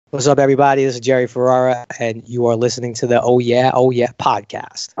What's up, everybody? This is Jerry Ferrara, and you are listening to the Oh Yeah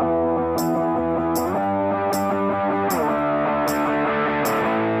podcast.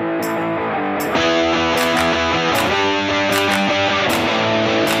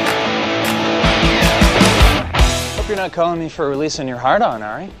 Hope you're not calling me for releasing your heart on,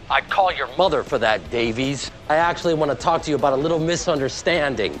 Ari. I'd call your mother for that, Davies. I actually want to talk to you about a little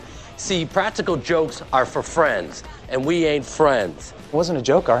misunderstanding. See, practical jokes are for friends, and we ain't friends. It wasn't a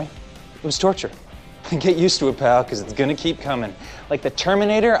joke, Ari. It was torture. Get used to it, pal, because it's gonna keep coming. Like the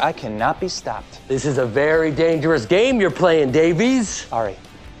Terminator, I cannot be stopped. This is a very dangerous game you're playing, Davies. Ari,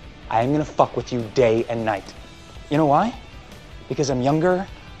 I am gonna fuck with you day and night. You know why? Because I'm younger,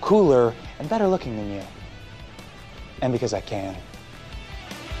 cooler, and better looking than you. And because I can.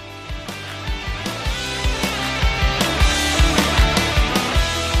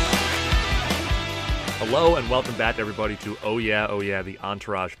 Hello and welcome back, everybody, to Oh Yeah, the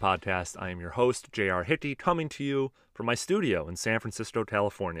Entourage podcast. I am your host, J.R. Hitty, coming to you from my studio in San Francisco,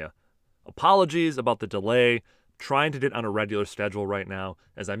 California. Apologies about the delay. Trying to get on a regular schedule right now.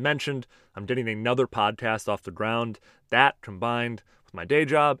 As I mentioned, I'm getting another podcast off the ground. That, combined with my day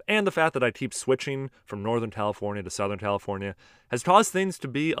job and the fact that I keep switching from Northern California to Southern California, has caused things to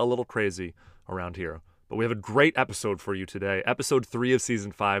be a little crazy around here. But we have a great episode for you today. Episode 3 of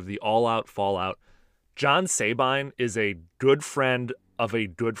Season 5, the All Out Fallout. John Sabine is a good friend of a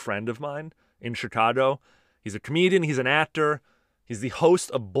good friend of mine in Chicago. He's a comedian, he's an actor, he's the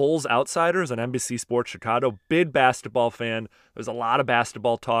host of Bulls Outsiders on NBC Sports Chicago. Big basketball fan. There's a lot of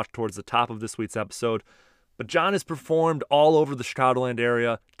basketball talk towards the top of this week's episode. But John has performed all over the Chicagoland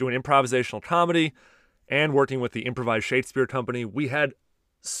area, doing improvisational comedy and working with the Improvised Shakespeare Company. We had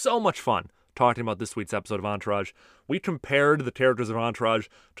so much fun talking about this week's episode of Entourage. We compared the characters of Entourage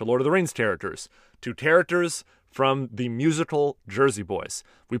to Lord of the Rings characters, to characters from the musical Jersey Boys.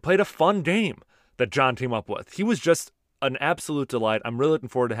 We played a fun game that John came up with. He was just an absolute delight. I'm really looking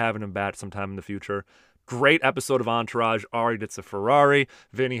forward to having him back sometime in the future. Great episode of Entourage. Ari gets a Ferrari.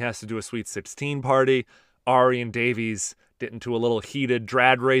 Vinny has to do a Sweet 16 party. Ari and Davies get into a little heated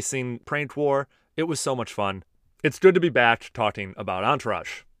drag racing prank war. It was so much fun. It's good to be back talking about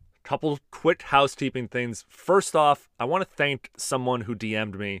Entourage. Couple quick housekeeping things. First off, I want to thank someone who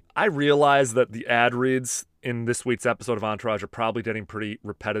DM'd me. I realize that the ad reads in this week's episode of Entourage are probably getting pretty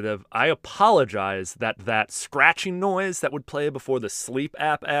repetitive. I apologize that scratching noise that would play before the sleep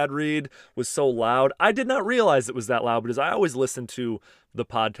app ad read was so loud. I did not realize it was that loud because I always listen to the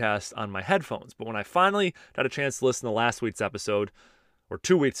podcast on my headphones. But when I finally got a chance to listen to last week's episode, or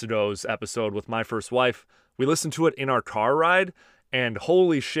 2 weeks ago's episode with my first wife, we listened to it in our car ride. And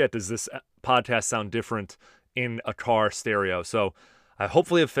holy shit, does this podcast sound different in a car stereo. So I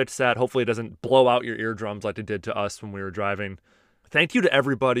hopefully have fixed that. Hopefully it doesn't blow out your eardrums like it did to us when we were driving. Thank you to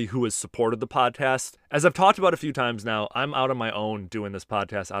everybody who has supported the podcast. As I've talked about a few times now, I'm out on my own doing this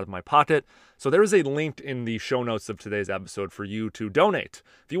podcast out of my pocket. So there is a link in the show notes of today's episode for you to donate.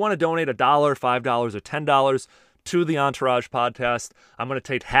 If you want to donate $1, $5, or $10, to the Entourage podcast, I'm going to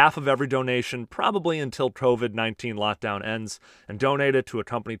take half of every donation, probably until COVID-19 lockdown ends, and donate it to a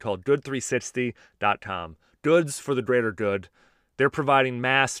company called Good360.com. Goods for the greater good. They're providing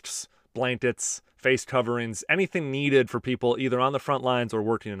masks, blankets, face coverings, anything needed for people either on the front lines or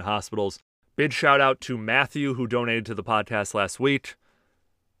working in hospitals. Big shout out to Matthew, who donated to the podcast last week.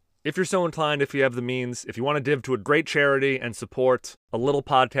 If you're so inclined, if you have the means, if you want to give to a great charity and support a little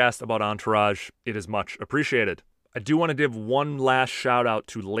podcast about Entourage, it is much appreciated. I do want to give one last shout out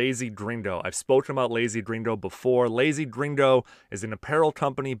to Lazy Gringo. I've spoken about Lazy Gringo before. Lazy Gringo is an apparel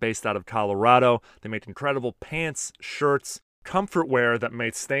company based out of Colorado. They make incredible pants, shirts, comfort wear that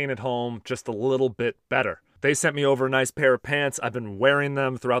makes staying at home just a little bit better. They sent me over a nice pair of pants. I've been wearing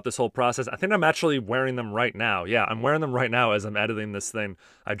them throughout this whole process. I think I'm actually wearing them right now. Yeah, I'm wearing them right now as I'm editing this thing.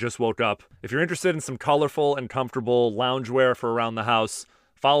 I just woke up. If you're interested in some colorful and comfortable loungewear for around the house,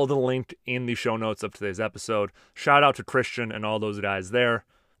 follow the link in the show notes of today's episode. Shout out to Christian and all those guys there.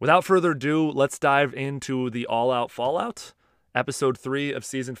 Without further ado, let's dive into the All Out Fallout, episode 3 of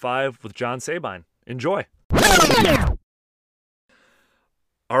season 5 with John Sabine. Enjoy.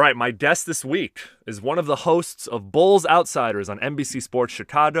 All right, my guest this week is one of the hosts of Bulls Outsiders on NBC Sports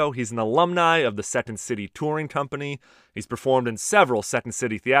Chicago. He's an alumni of the Second City Touring Company. He's performed in several Second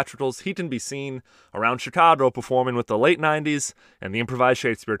City theatricals. He can be seen around Chicago performing with the Late 90s and the Improvised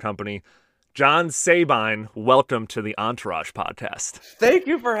Shakespeare Company. John Sabine, welcome to the Entourage podcast. Thank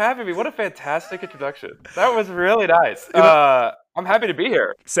you for having me. What a fantastic introduction. That was really nice. I'm happy to be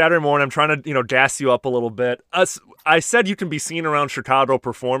here. Saturday morning, I'm trying to, gas you up a little bit. I said you can be seen around Chicago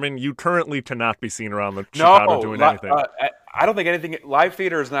performing. You currently cannot be seen around Chicago doing anything. I don't think anything. Live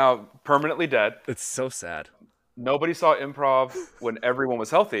theater is now permanently dead. It's so sad. Nobody saw improv when everyone was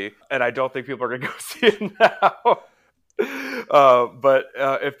healthy, and I don't think people are going to go see it now. But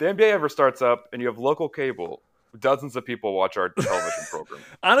if the NBA ever starts up and you have local cable, dozens of people watch our television program.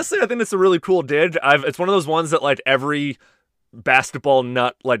 Honestly, I think it's a really cool dig. It's one of those ones that like every basketball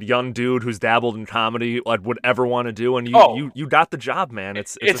nut, like young dude who's dabbled in comedy, like would ever want to do, and you got the job, man.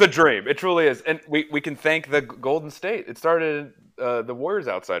 It's a dream. It truly is, and we can thank the Golden State. It started. The Warriors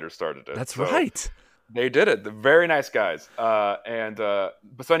Outsiders started it. That's right. They did it. They're very nice guys. But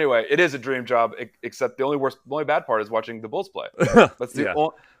so anyway, it is a dream job. Except the only bad part is watching the Bulls play. That's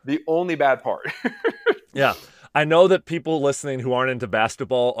the only bad part. Yeah. I know that people listening who aren't into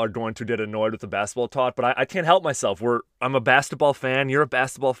basketball are going to get annoyed with the basketball talk, but I can't help myself. I'm a basketball fan. You're a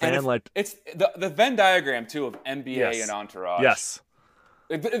basketball fan. It's the Venn diagram too of NBA and Entourage. Yes.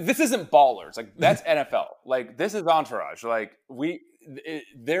 This isn't Ballers. Like that's NFL. Like this is Entourage. Like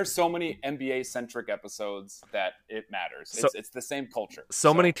there's so many NBA centric episodes that it matters. It's the same culture.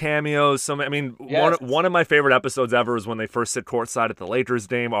 So many cameos. One of my favorite episodes ever is when they first sit courtside at the Lakers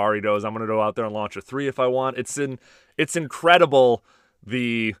game. Ari goes, "I'm going to go out there and launch a three if I want." It's incredible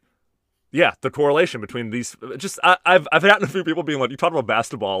the correlation between these. I've gotten a few people being like, "You talk about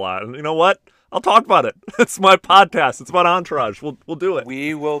basketball a lot," and you know what? I'll talk about it. It's my podcast. It's about Entourage. We'll do it.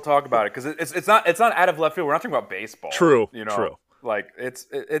 We will talk about it because it's not out of left field. We're not talking about baseball. True. True. Like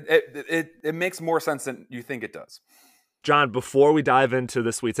it makes more sense than you think it does. John, before we dive into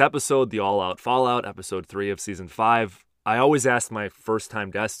this week's episode, the All Out Fallout, episode 3 of season 5, I always ask my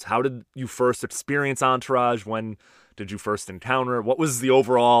first-time guests, how did you first experience Entourage? When did you first encounter? What was the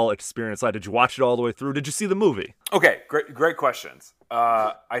overall experience like? Did you watch it all the way through? Did you see the movie? Okay, great questions.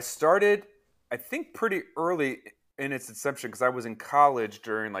 I started, I think, pretty early in its inception because I was in college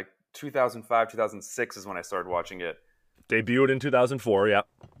during like 2005, 2006 is when I started watching it. Debuted in 2004, yeah.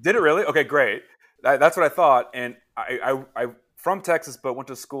 Did it really? Okay, great. That's what I thought. And I from Texas, but went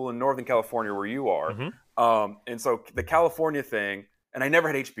to school in Northern California where you are. Mm-hmm. And so the California thing, and I never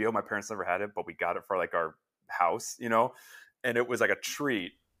had HBO. My parents never had it, but we got it for like our house, and it was like a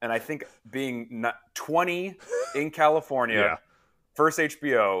treat. And I think being 20 in California, first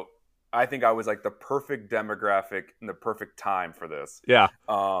HBO, I think I was like the perfect demographic and the perfect time for this. Yeah.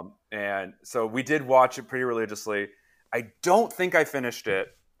 And so we did watch it pretty religiously. I don't think I finished it,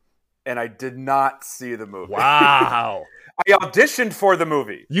 and I did not see the movie. Wow. I auditioned for the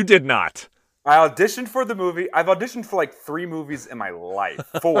movie. You did not. I auditioned for the movie. I've auditioned for like 3 movies in my life.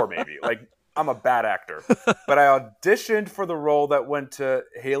 4 maybe. Like, I'm a bad actor. But I auditioned for the role that went to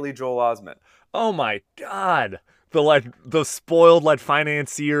Haley Joel Osment. Oh my God. The spoiled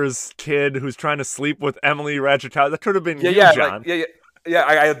financier's kid who's trying to sleep with Emily Ratajkowski. That could have been you, John.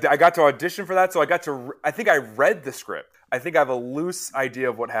 I got to audition for that, so I think I read the script. I think I have a loose idea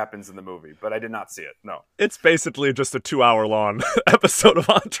of what happens in the movie, but I did not see it, no. It's basically just a 2-hour-long episode of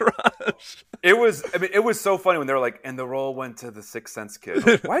Entourage. It was so funny when they were like, and the role went to the Sixth Sense kid.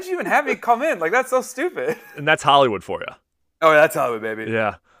 Like, why'd you even have me come in? Like, that's so stupid. And that's Hollywood for you. Oh, that's Hollywood, baby.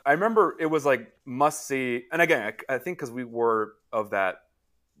 Yeah. I remember it was like must-see, and again, I think because we were of that,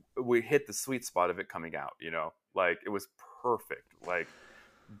 we hit the sweet spot of it coming out, Like, it was perfect. Like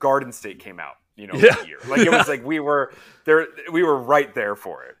Garden State came out, that year. Like it was like we were there, we were right there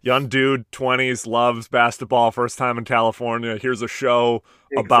for it. Young dude, 20s, loves basketball, first time in California. Here's a show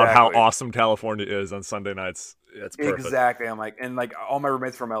about how awesome California is on Sunday nights. It's perfect. Exactly. I'm like, and like all my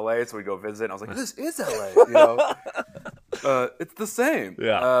roommates from LA, so we go visit. And I was like, this is LA, it's the same.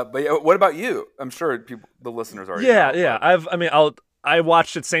 Yeah. But what about you? I'm sure the listeners are. I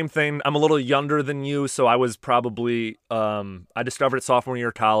watched it, same thing. I'm a little younger than you, so I was probably, I discovered it sophomore year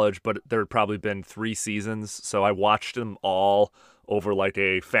of college, but there had probably been 3 seasons, so I watched them all over like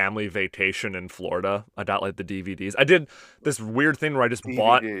a family vacation in Florida. I got like the DVDs. I did this weird thing where I just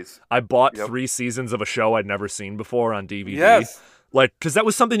bought 3 seasons of a show I'd never seen before on DVD. Yes. Like, because that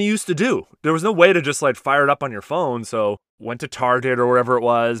was something you used to do. There was no way to just like fire it up on your phone, so went to Target or wherever it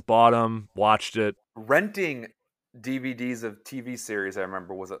was, bought them, watched it. Renting DVDs of TV series, I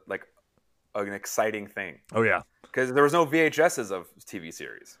remember, was like an exciting thing. Oh yeah, because there was no VHSs of TV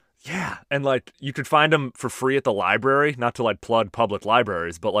series. Yeah, and like you could find them for free at the library. Not to like plug public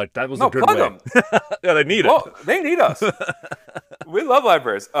libraries, but like that was a good way. Them. Yeah, they need it. They need us. We love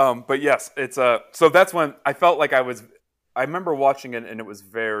libraries. But yes, it's so that's when I felt like I remember watching it, and it was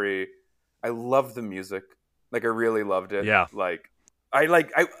I loved the music. Like I really loved it. Yeah.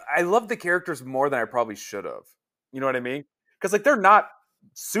 I loved the characters more than I probably should have. You know what I mean? Because they're not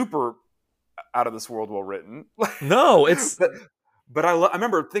super out of this world well written. No, it's But I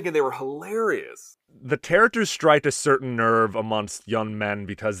remember thinking they were hilarious. The characters strike a certain nerve amongst young men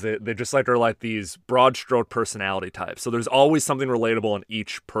because they just like are like these broad stroke personality types. So there's always something relatable in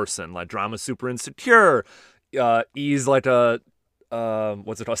each person. Like Drama's super insecure. E's like a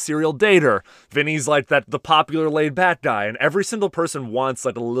serial dater. Vinny's like the popular laid back guy. And every single person wants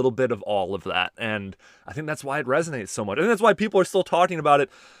like a little bit of all of that. And I think that's why it resonates so much. I think that's why people are still talking about it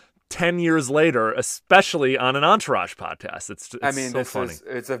 10 years later, especially on an Entourage podcast. It's so funny.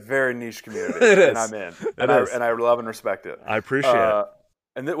 It's a very niche community. It is. And I'm in. And I love and respect it. I appreciate it.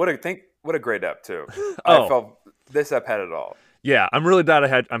 And what a great ep too. Oh. I felt this ep had it all. Yeah, I'm really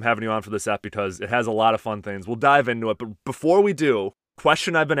glad I'm having you on for this ep because it has a lot of fun things. We'll dive into it. But before we do,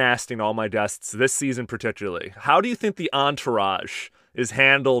 question I've been asking all my guests this season particularly, how do you think the Entourage is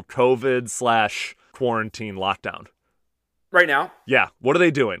handled COVID/quarantine lockdown? Right now? Yeah, what are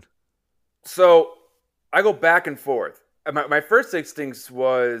they doing? So I go back and forth. My first instincts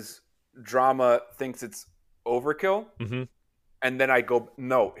was Drama thinks it's overkill. Mm-hmm. And then I go,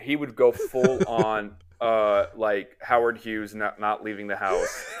 no, he would go full on like Howard Hughes not leaving the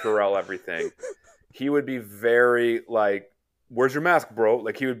house, Pharrell everything. He would be very like, where's your mask, bro?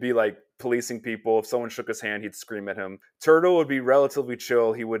 Like he would be like policing people. If someone shook his hand, he'd scream at him. Turtle would be relatively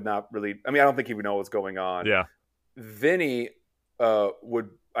chill. He would not really, I don't think he would know what's going on. Yeah. Vinny would,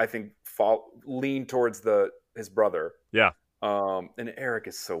 I think, lean towards his brother. Yeah. And Eric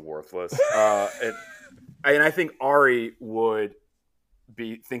is so worthless. And I think Ari would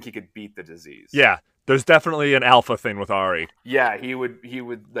think he could beat the disease. Yeah. There's definitely an alpha thing with Ari. Yeah, he would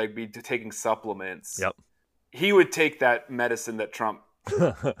like be taking supplements. Yep. He would take that medicine that Trump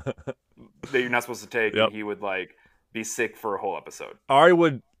that you're not supposed to take, yep. And he would like be sick for a whole episode. Ari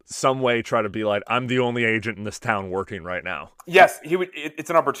would some way try to be like, I'm the only agent in this town working right now. Yes, he would. It's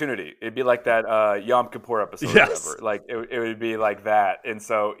an opportunity. It'd be like that Yom Kippur episode. Yes. Or whatever. Like it would be like that, and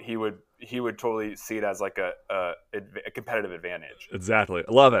so he would totally see it as like a competitive advantage. Exactly.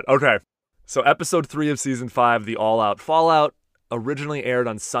 I love it. Okay. So episode 3 of season 5, The All Out Fallout, originally aired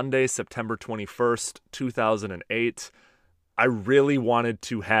on Sunday, September 21st, 2008. I really wanted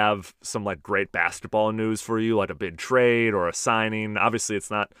to have some like great basketball news for you, like a big trade or a signing. Obviously, it's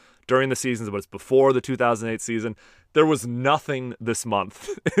not during the seasons, but it's before the 2008 season. There was nothing this month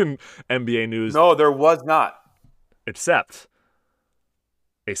in NBA news. No, there was not. Except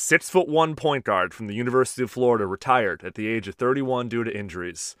a 6'1" point guard from the University of Florida retired at the age of 31 due to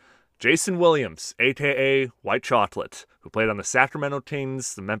injuries. Jason Williams, a.k.a. White Chocolate, who played on the Sacramento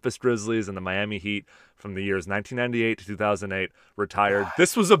Kings, the Memphis Grizzlies, and the Miami Heat from the years 1998 to 2008, retired.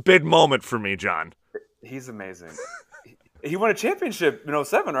 This was a big moment for me, John. He's amazing. He won a championship in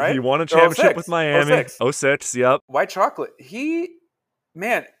 07, right? He won a championship with Miami. 06, yep. White Chocolate. His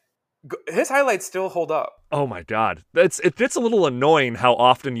highlights still hold up. Oh, my God. It gets a little annoying how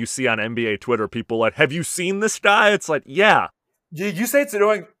often you see on NBA Twitter people like, have you seen this guy? It's like, yeah. You say it's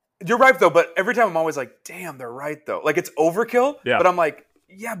annoying. You're right, though, but every time I'm always like, damn, they're right, though. Like, it's overkill, yeah. But I'm like,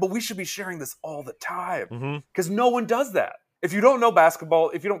 yeah, but we should be sharing this all the time. Because Mm-hmm. no one does that. If you don't know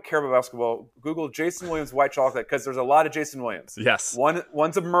basketball, if you don't care about basketball, Google Jason Williams White Chocolate, because there's a lot of Jason Williams. Yes.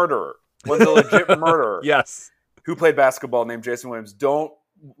 One's a murderer. One's a legit murderer. Yes. Who played basketball named Jason Williams. Don't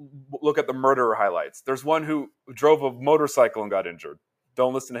look at the murderer highlights. There's one who drove a motorcycle and got injured.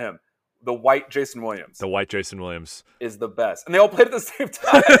 Don't listen to him. The white Jason Williams. The white Jason Williams. Is the best. And they all played at the same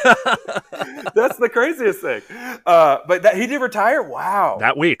time. That's the craziest thing. But he did retire? Wow.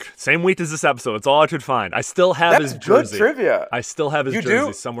 That week. Same week as this episode. It's all I could find. I still have his jersey. Good trivia. I still have his You jersey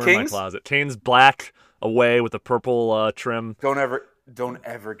do? somewhere Kings? in my closet. Kane's black away with the purple trim. Don't ever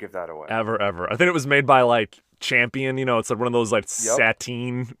give that away. Ever. I think it was made by like Champion. It's like one of those like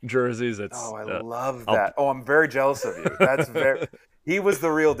sateen jerseys. I love that. I'm very jealous of you. That's very... He was the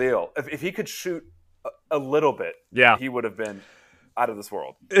real deal. If he could shoot a little bit, he would have been out of this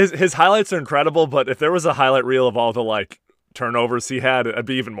world. His highlights are incredible, but if there was a highlight reel of all the like turnovers he had, it'd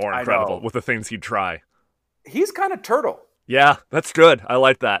be even more incredible with the things he'd try. He's kind of turtle. Yeah, that's good. I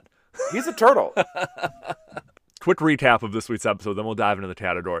like that. He's a turtle. Quick recap of this week's episode, then we'll dive into the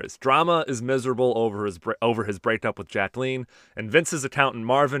categories. Drama is miserable over his breakup with Jacqueline, and Vince's accountant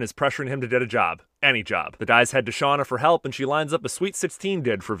Marvin is pressuring him to get a job. Any job. The guys head to Shauna for help, and she lines up a Sweet 16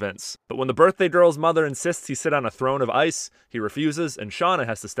 bid for Vince. But when the birthday girl's mother insists he sit on a throne of ice, he refuses, and Shauna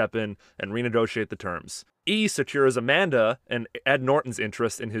has to step in and renegotiate the terms. E secures Amanda and Ed Norton's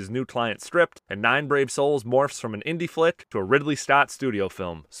interest in his new client Stripped, and Nine Brave Souls morphs from an indie flick to a Ridley Scott studio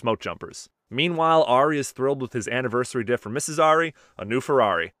film, Smoke Jumpers. Meanwhile, Ari is thrilled with his anniversary gift from Mrs. Ari, a new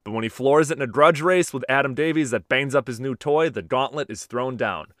Ferrari. But when he floors it in a grudge race with Adam Davies that bangs up his new toy, the gauntlet is thrown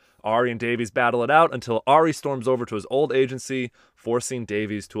down. Ari and Davies battle it out until Ari storms over to his old agency, forcing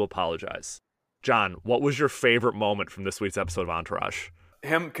Davies to apologize. John, what was your favorite moment from this week's episode of Entourage?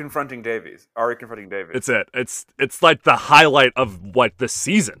 Him confronting Davies. Ari confronting Davies. It's it. It's like the highlight of like the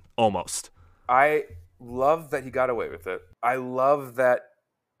season almost. I love that he got away with it. I love that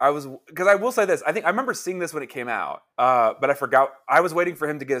because I will say this. I remember seeing this when it came out, but I forgot. I was waiting for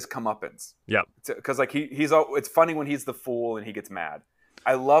him to get his comeuppance. Yep. Because like it's funny when he's the fool and he gets mad.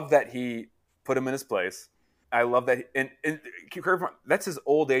 I love that he put him in his place. I love that. And that's his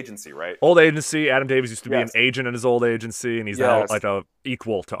old agency, right? Old agency. Adam Davies used to be an agent in his old agency, and he's now like a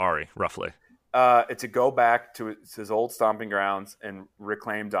equal to Ari, roughly. To go back to his old stomping grounds and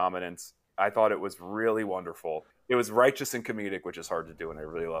reclaim dominance, I thought it was really wonderful. It was righteous and comedic, which is hard to do, and I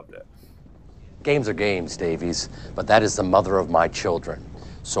really loved it. Games are games, Davies, but that is the mother of my children.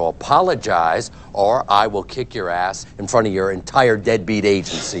 So apologize, or I will kick your ass in front of your entire deadbeat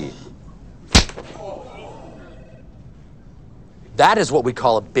agency. That is what we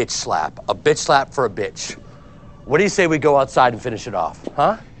call a bitch slap. A bitch slap for a bitch. What do you say we go outside and finish it off,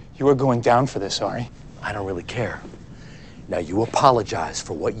 huh? You are going down for this, Ari. I don't really care. Now you apologize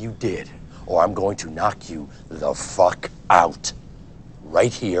for what you did, or I'm going to knock you the fuck out.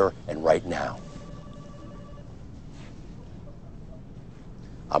 Right here and right now.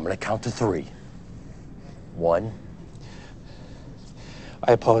 I'm gonna count to 3. 1.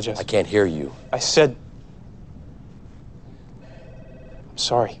 I apologize. I can't hear you. I said... I'm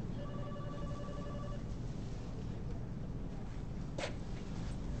sorry.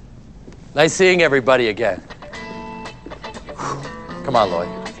 Nice seeing everybody again. Come on, Lloyd.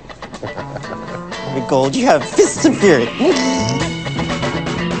 Gold, you have fists of fury.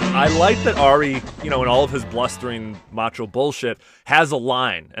 I like that Ari, in all of his blustering macho bullshit, has a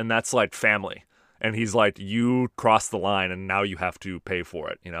line, and that's like family. And he's like, you crossed the line, and now you have to pay for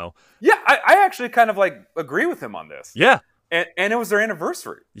it, Yeah, I actually kind of like agree with him on this. Yeah. And it was their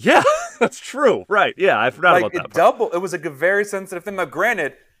anniversary. Yeah, that's true. Right. Yeah, I forgot about that. It was a very sensitive thing. Now,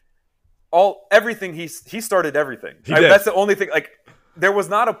 granted, everything he started everything. That's the only thing. Like, there was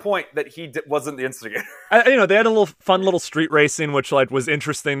not a point that he wasn't the instigator. They had a fun little street racing, which like was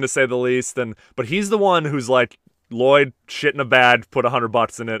interesting to say the least. But he's the one who's like, Lloyd, shit in a bag, put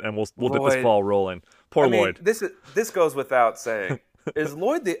 $100 in it, and we'll get this ball rolling. Poor Lloyd. This goes without saying. Is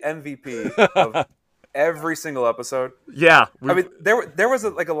Lloyd the MVP of every single episode? Yeah. There was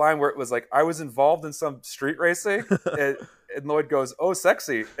a line where it was like, I was involved in some street racing, and Lloyd goes, oh,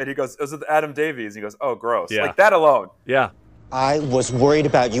 sexy. And he goes, it was with Adam Davies. He goes, oh, gross. Yeah. Like that alone. Yeah. I was worried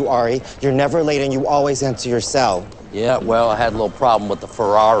about you, Ari. You're never late and you always answer your cell. Yeah, well, I had a little problem with the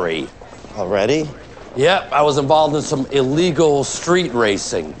Ferrari. Already? Yep, I was involved in some illegal street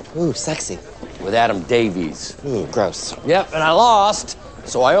racing. Ooh, sexy. With Adam Davies. Ooh, gross. Yep, and I lost,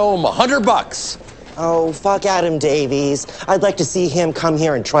 so I owe him $100. Oh, fuck Adam Davies. I'd like to see him come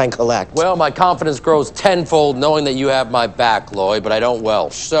here and try and collect. Well, my confidence grows tenfold knowing that you have my back, Lloyd, but I don't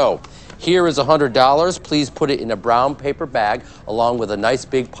Welsh. So, here is $100. Please put it in a brown paper bag along with a nice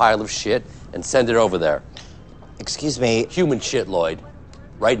big pile of shit and send it over there. Excuse me. Human shit, Lloyd.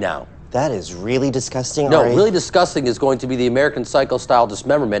 Right now. That is really disgusting, No, Ari. really disgusting is going to be the American Psycho-style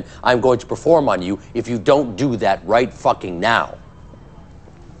dismemberment I'm going to perform on you if you don't do that right fucking now.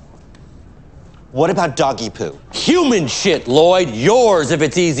 What about doggy poo? Human shit, Lloyd. Yours if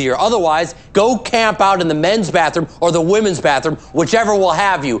it's easier. Otherwise, go camp out in the men's bathroom or the women's bathroom, whichever will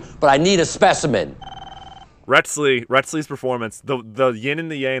have you. But I need a specimen. Retzley's performance, the yin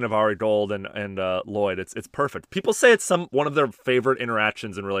and the yang of Ari Gold and Lloyd, it's perfect. People say it's one of their favorite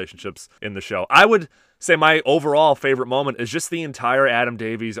interactions and relationships in the show. I would say my overall favorite moment is just the entire Adam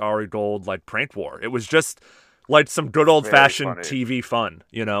Davies Ari Gold like prank war. It was just like some good old-fashioned TV fun,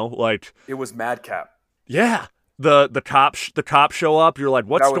 like it was madcap. Yeah, the cops show up. You're like,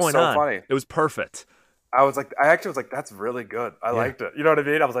 what's going on? Funny. It was perfect. I actually was like, that's really good. I liked it. You know what I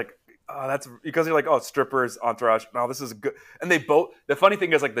mean? I was like, oh, that's because you're like, oh, strippers, entourage. No, this is good. And they both. The funny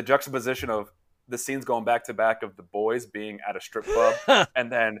thing is like the juxtaposition of the scenes going back to back of the boys being at a strip club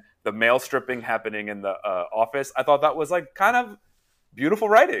and then the male stripping happening in the office. I thought that was like kind of beautiful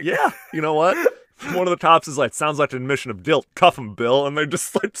writing. Yeah, you know what? One of the cops is like, sounds like an admission of guilt. Cuff him, Bill. And they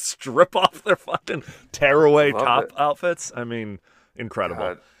just like strip off their fucking tearaway cop outfits. I mean, incredible.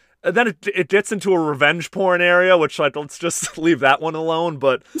 God. And then it gets into a revenge porn area, which like, let's just leave that one alone.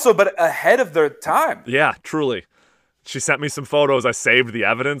 But ahead of their time. Yeah, truly. She sent me some photos. I saved the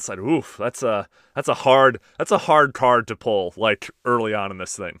evidence. Like, oof, that's a hard card to pull. Like early on in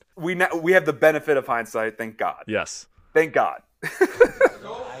this thing. We have the benefit of hindsight. Thank God. Yes. Thank God.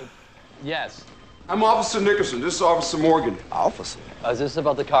 Yes. I'm Officer Nickerson. This is Officer Morgan. Officer. Is this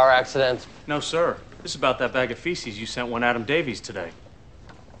about the car accident? No, sir. This is about that bag of feces you sent one Adam Davies today.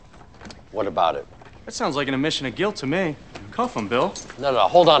 What about it? That sounds like an admission of guilt to me. Cuff him, Bill. No,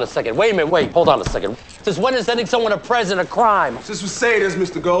 hold on a second. Wait a minute, hold on a second. Since when is sending someone to prison a crime? Since we say this,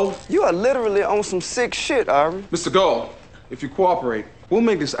 Mr. Gold. You are literally on some sick shit, Ari. Mr. Gold, if you cooperate, we'll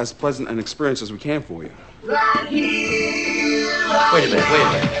make this as pleasant an experience as we can for you. Wait a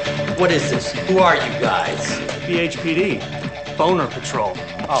minute. What is this? Who are you guys? BHPD. Boner Patrol.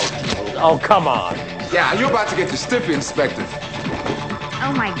 Oh, come on. Yeah, you're about to get your stiffy, Inspector.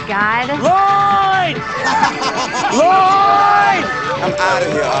 Oh my God. Lloyd! Lloyd! I'm out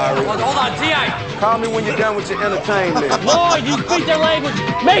of here, Ari. Hold on, T.I. Call me when you're done with your entertainment. Lloyd, you speak their language.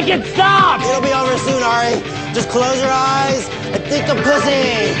 Make it stop! It'll be over soon, Ari. Just close your eyes and think of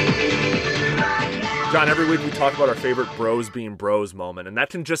pussy. John, every week we talk about our favorite bros being bros moment, and that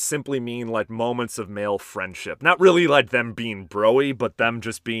can just simply mean like moments of male friendship. Not really like them being broy, but them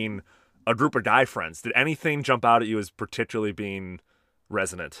just being a group of guy friends. Did anything jump out at you as particularly being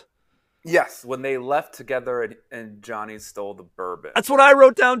resonant? Yes, when they left together and Johnny stole the bourbon. That's what I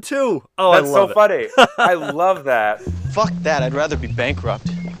wrote down too. Oh, That's I love so funny. I love that. Fuck that. I'd rather be bankrupt.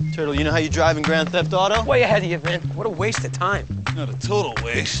 Turtle, you know how you drive in Grand Theft Auto? Way ahead of you, Vin. What a waste of time. Not a total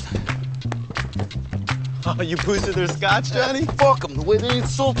waste. Oh, you boosted their scotch, Johnny? Fuck them. The way they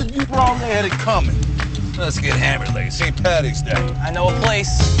insulted you, bro, they had it coming. Let's get hammered like St. Patrick's Day. I know a place.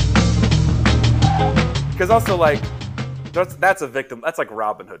 Because also, like, that's a victim. That's like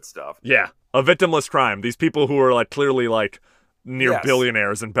Robin Hood stuff. Yeah, a victimless crime. These people who are like clearly like near Yes.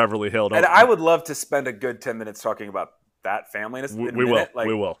 billionaires in Beverly Hills. And I would love to spend a good 10 minutes talking about that family in a We will. minute. Like,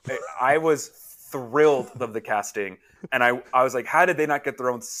 We will. I was thrilled of the casting. And I was like, how did they not get their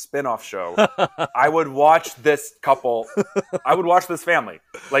own spin-off show? I would watch this couple. I would watch this family.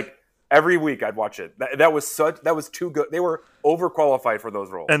 Like, every week I'd watch it. That was too good. They were overqualified for those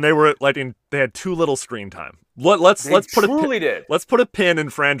roles. And they were like they had too little screen time. Let's put Let's put a pin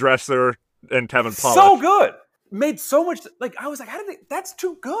in Fran Drescher and Kevin Pollak. So good. Made so much. Like, I was like, how did they? That's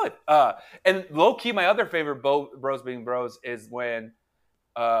too good. And low key, my other favorite bros being bros is when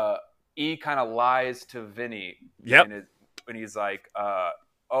E kind of lies to Vinny. Yep. When he's like,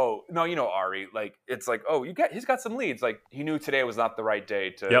 oh no, you know Ari. Like, it's like, oh, he's got some leads. Like, he knew today was not the right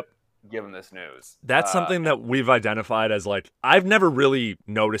day to give him this news. That's something that we've identified as like, I've never really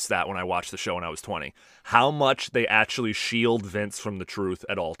noticed that when I watched the show when I was 20, how much they actually shield Vince from the truth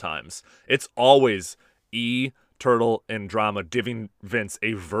at all times. It's always E, Turtle, and Drama giving Vince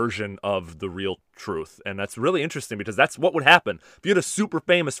a version of the real truth. And that's really interesting because that's what would happen. If you had a super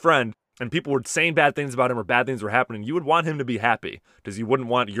famous friend and people were saying bad things about him or bad things were happening, you would want him to be happy because you wouldn't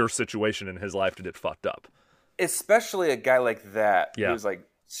want your situation in his life to get fucked up. Especially a guy like that Yeah. who's like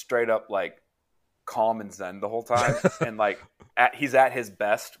straight up like calm and zen the whole time. And like he's at his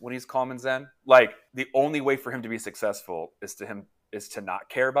best when he's calm and zen. Like, the only way for him to be successful is to not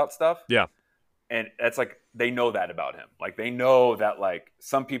care about stuff. Yeah. And that's like, they know that about him. Like, they know that like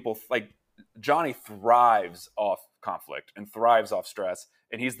some people, like Johnny thrives off conflict and thrives off stress.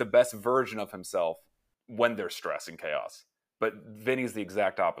 And he's the best version of himself when there's stress and chaos. But Vinny's the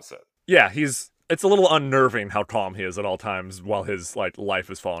exact opposite. Yeah, it's a little unnerving how calm he is at all times while his like life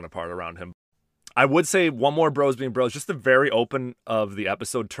is falling apart around him. I would say one more bros being bros, just the very open of the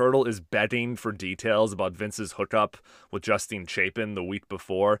episode. Turtle is begging for details about Vince's hookup with Justine Chapin the week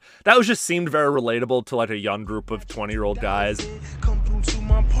before. That was just seemed very relatable to like a young group of 20-year-old guys.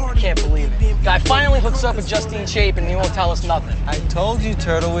 I can't believe it. Guy finally hooks up with Justine Chapin and he won't tell us nothing. I told you,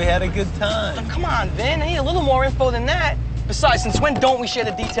 Turtle, we had a good time. Come on, Vin. I need a little more info than that. Besides, since when don't we share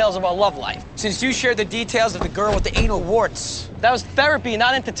the details of our love life? Since you shared the details of the girl with the anal warts. That was therapy,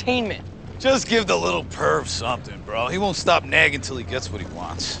 not entertainment. Just give the little perv something, bro. He won't stop nagging till he gets what he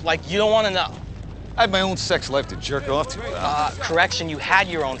wants. Like, you don't want to know. I have my own sex life to jerk off to. Correction, you had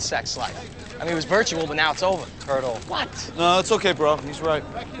your own sex life. I mean, it was virtual, but now it's over. Turtle. What? No, it's okay, bro. He's right.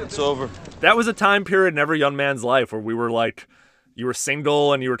 It's over. That was a time period in every young man's life where we were like, you were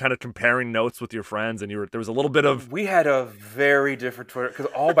single and you were kind of comparing notes with your friends, and there was a little bit of. We had a very different Twitter because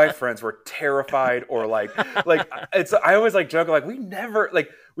all my friends were terrified or like it's. I always like joke like we never like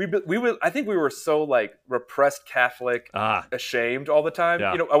we would. I think we were so like repressed Catholic, ashamed all the time.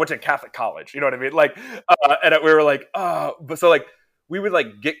 Yeah. You know, I went to Catholic college. You know what I mean? Like, and we were like, but so like we would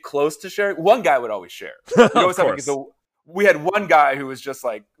like get close to sharing. One guy would always share. You know what's happening? We had one guy who was just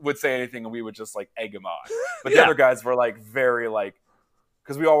like would say anything and we would just like egg him on. But the other guys were like very like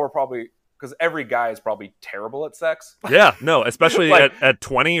because we all were probably because every guy is probably terrible at sex. Yeah, no, especially like, at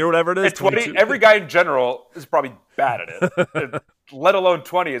 20 or whatever it is. At 20, 22. every guy in general is probably bad at it. Let alone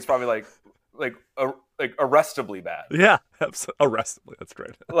 20 is probably like arrestably bad. Yeah, arrestably. That's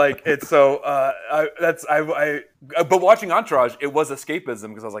great. Like it's so. But watching Entourage, it was escapism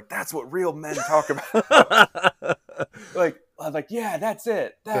because I was like, that's what real men talk about. Like I was like, yeah, that's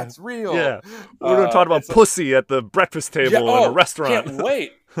it. That's real. Yeah, we're going to talk about pussy at the breakfast table in a restaurant.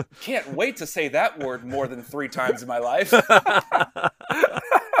 Can't wait to say that word more than 3 times in my life.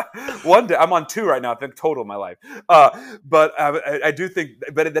 One day, I'm on 2 right now. I think total in my life. But I do think,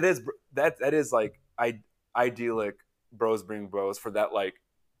 but that is like idyllic bros bring bros for that. Like,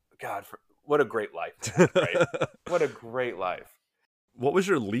 God, what a great life, right? What a great life. What was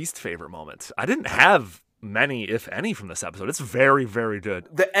your least favorite moment? I didn't have many, if any, from this episode. It's very, very good.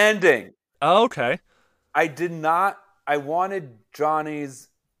 The ending. Oh, okay. I did not. I wanted Johnny's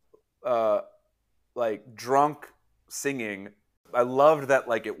like drunk singing. I loved that,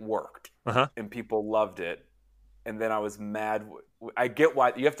 like, it worked and people loved it. And then I was mad. I get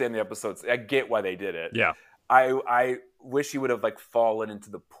why you have to end the episodes. I get why they did it. Yeah. I wish he would have like fallen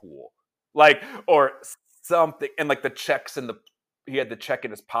into the pool, like, or something. And like the checks he had the check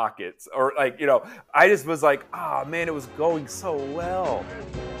in his pockets, or like, you know, I just was like, oh man, it was going so well.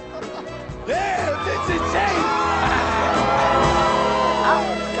 Damn, this is insane.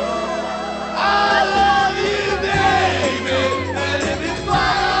 I love you, baby. And if it's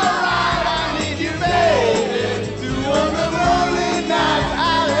quite alright, I need you, baby. To one of the lonely nights, I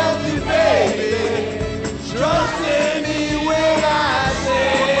love you, baby. Trust in me when I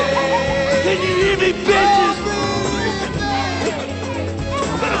say, can you hear me, bitches?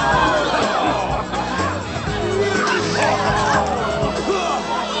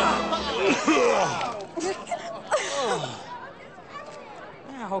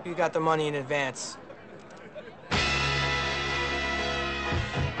 I hope you got the money in advance.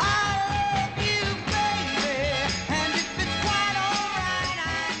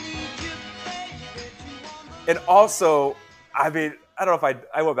 And also, I mean, I don't know if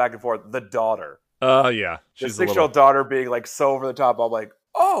I went back and forth. The daughter. Yeah. She's the 6-year-old daughter being like so over the top. I'm like,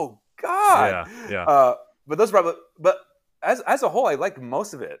 oh God. Yeah. But those probably, but as a whole, I like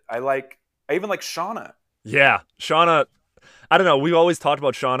most of it. I even like Shauna. Yeah. Shauna, I don't know. We always talked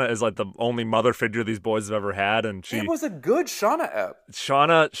about Shauna as like the only mother figure these boys have ever had, and it was a good Shauna ep.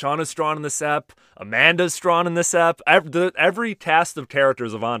 Shauna's strong in this ep. Amanda's strong in this ep. Every cast of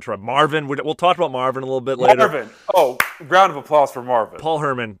characters of Entourage. Marvin, we'll talk about Marvin a little bit later. Marvin, oh, round of applause for Marvin. Paul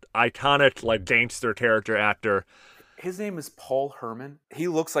Herman, iconic like gangster character actor. His name is Paul Herman. He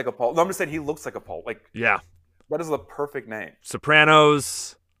looks like a Paul. No, I'm just saying he looks like a Paul. Like, yeah, that is the perfect name.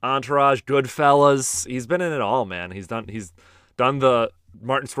 Sopranos, Entourage, Goodfellas. He's been in it all, man. He's done the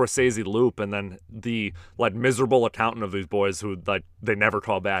Martin Scorsese loop, and then the like miserable accountant of these boys who like they never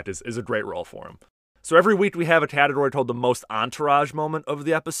call back is a great role for him. So every week we have a category called the most Entourage moment of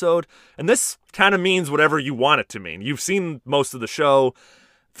the episode, and this kind of means whatever you want it to mean. You've seen most of the show.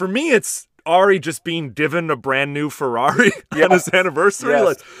 For me, it's Ari just being given a brand new Ferrari on his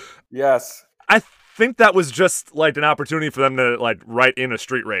anniversary. Yes. I think that was just like an opportunity for them to like write in a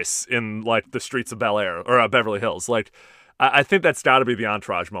street race in like the streets of Bel Air or Beverly Hills. Like, I think that's got to be the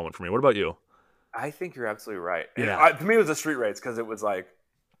Entourage moment for me. What about you? I think you're absolutely right. Yeah. To me, it was a street race because it was like,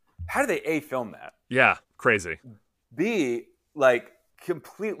 how did they film that? Yeah, crazy. B, like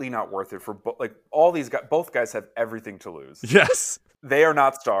completely not worth it for like all these guys. Both guys have everything to lose. Yes. They are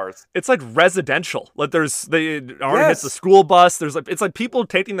not stars. It's like residential. Like hits the school bus. It's like people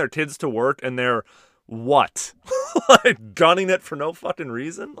taking their kids to work and they're what? Like gunning it for no fucking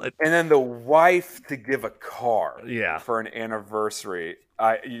reason. Like, and then the wife to give a car. Yeah. For an anniversary.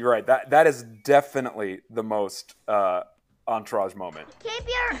 You're right. That is definitely the most Entourage moment. Keep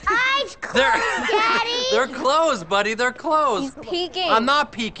your eyes closed, Daddy. They're closed, buddy. They're closed. He's peeking. I'm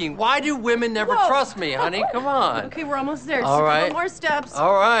not peeking. Why do women never trust me, honey? Come on. Okay, we're almost there. All Just right. a couple more steps.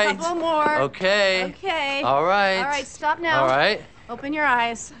 All right. A couple more. Okay. Okay. All right. All right, stop now. All right. Open your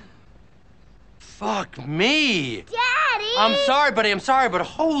eyes. Fuck me. Daddy. I'm sorry, buddy. I'm sorry, but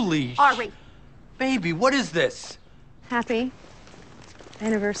holy Ari. Baby, what is this? Happy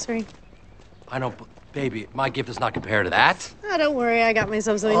anniversary. I don't... Baby, my gift does not compare to that. Oh, don't worry. I got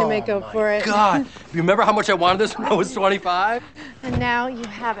myself something to make up for it. God. You remember how much I wanted this when I was 25? And now you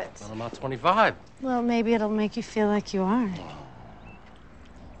have it. Well, I'm not 25. Well, maybe it'll make you feel like you are.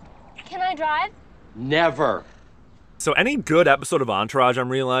 Can I drive? Never. So any good episode of Entourage, I'm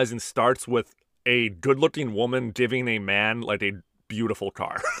realizing, starts with a good-looking woman giving a man like a beautiful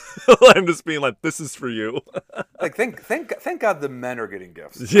car. I'm just being like, this is for you. Like, thank God the men are getting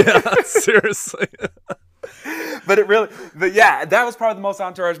gifts. Yeah, seriously. But yeah, that was probably the most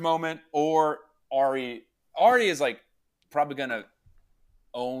Entourage moment. Or Ari is like probably gonna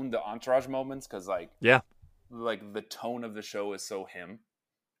own the Entourage moments because like the tone of the show is so him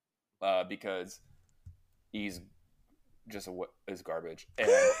because he's just is garbage. And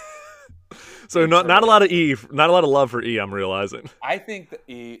so not a lot of E, not a lot of love for E. I'm realizing. I think that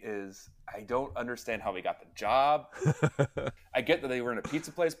E is. I don't understand how he got the job. I get that they were in a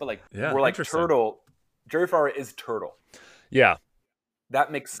pizza place, but like we're like Turtle. Jerry Ferrara is Turtle. Yeah. That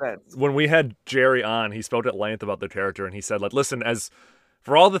makes sense. When we had Jerry on, he spoke at length about the character, and he said, like, listen, as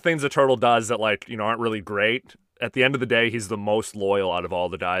for all the things that Turtle does that, like, you know, aren't really great, at the end of the day, he's the most loyal out of all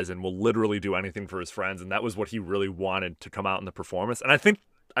the guys and will literally do anything for his friends, and that was what he really wanted to come out in the performance. And I think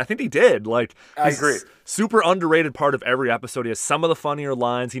he did. Like, I agree. Super underrated part of every episode. He has some of the funnier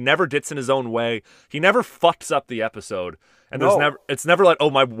lines. He never gets in his own way. He never fucks up the episode. And it's never like, oh,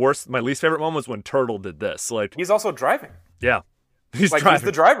 my least favorite moment was when Turtle did this. Like, he's also driving. Yeah. He's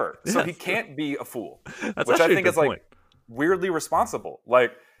the driver, so he can't be a fool. That's which I think is point. Like weirdly responsible.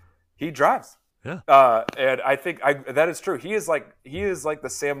 Like he drives. Yeah. And I think that is true. He is like the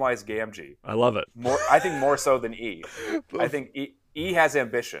Samwise Gamgee. I love it. I think more so than E. I think E has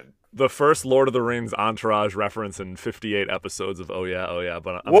ambition. The first Lord of the Rings Entourage reference in 58 episodes of Oh Yeah.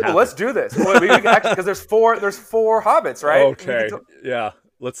 But well, let's do this. Because there's four hobbits, right? Okay. Yeah.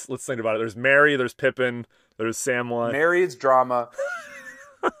 Let's think about it. There's Merry. There's Pippin. There's Samwise. Merry is drama.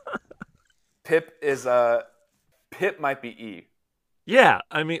 Pip might be E. Yeah,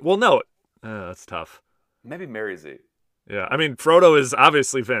 I mean, well, no, that's tough. Maybe Merry's E. Yeah, I mean, Frodo is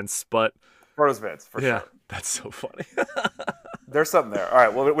obviously Vince, but Frodo's Vince for yeah, sure. That's so funny. There's something there. All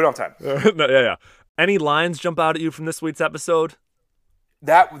right, well, we don't have time. Yeah. Any lines jump out at you from this week's episode?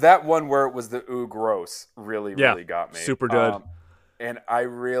 That one where it was the ooh gross really got me. Super good. And I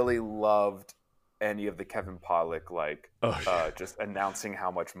really loved any of the Kevin Pollak just announcing how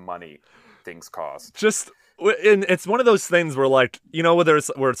much money things cost. And it's one of those things where, like, you know,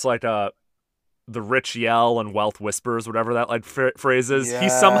 where it's like the rich yell and wealth whispers, whatever that like phrase is. Yes. He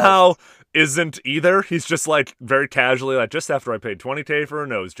somehow isn't either. He's just like very casually like, just after I paid $20K for a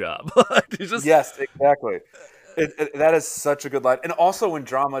nose job. Yes, exactly. That is such a good line. And also when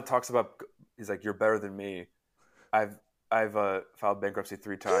Drama talks about, he's like, "You're better than me. I've filed bankruptcy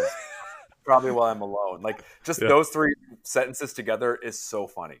 3 times." Probably while I'm alone. Like, those 3 sentences together is so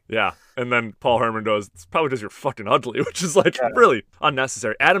funny. Yeah. And then Paul Herman goes, "It's probably because you're fucking ugly," which is like really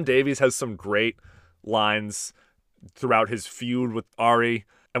unnecessary. Adam Davies has some great lines throughout his feud with Ari.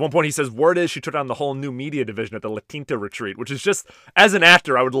 At one point he says, "Word is she took on the whole new media division at the La Quinta retreat," which is just, as an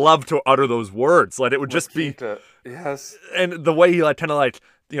actor, I would love to utter those words. Like, it would just be, yes. And the way he like kind of like,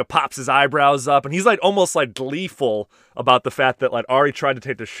 you know, pops his eyebrows up, and he's like almost like gleeful about the fact that like Ari tried to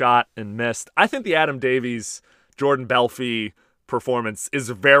take the shot and missed. I think the Adam Davies, Jordan Belfi performance is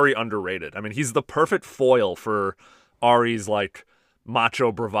very underrated. I mean, he's the perfect foil for Ari's like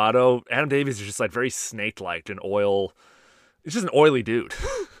macho bravado. Adam Davies is just like very snake-like and oil. He's just an oily dude.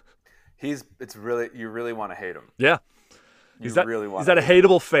 You really want to hate him. Yeah. He's got a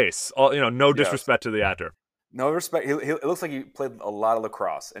hateable face. No disrespect to the actor. No respect. It looks like he played a lot of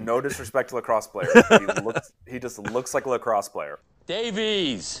lacrosse, and no disrespect to lacrosse players. He just looks like a lacrosse player.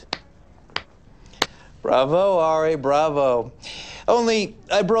 Davies. Bravo, Ari, bravo. Only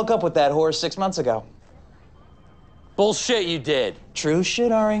I broke up with that whore 6 months ago. Bullshit, you did. True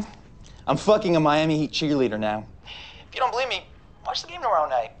shit, Ari. I'm fucking a Miami Heat cheerleader now. If you don't believe me, watch the game tomorrow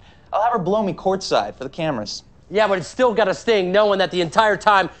night. I'll have her blow me courtside for the cameras. Yeah, but it's still got a sting knowing that the entire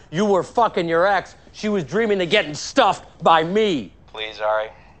time you were fucking your ex, she was dreaming of getting stuffed by me. Please, Ari.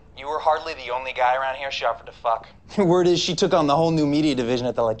 You were hardly the only guy around here she offered to fuck. Word is she took on the whole new media division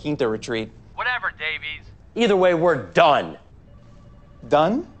at the La Quinta retreat. Whatever, Davies. Either way, we're done.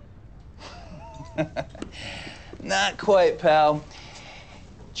 Done? Not quite, pal.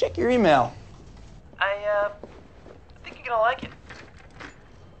 Check your email. I think you're gonna like it.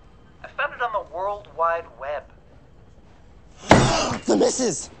 I found it on the World Wide Web. The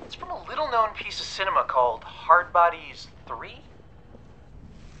missus! It's from a little-known piece of cinema called Hard Bodies 3.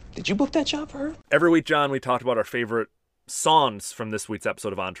 Did you book that job for her? Every week, John, we talked about our favorite songs from this week's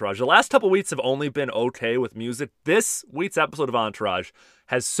episode of Entourage. The last couple weeks have only been okay with music. This week's episode of Entourage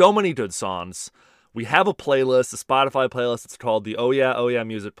has so many good songs. We have a playlist, a Spotify playlist. It's called the Oh Yeah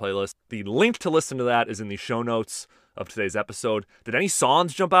Music playlist. The link to listen to that is in the show notes of today's episode. Did any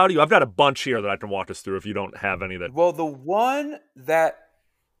songs jump out at you? I've got a bunch here that I can walk us through if you don't have any that... Well, the one that,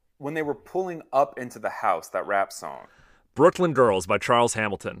 when they were pulling up into the house, that rap song. Brooklyn Girls by Charles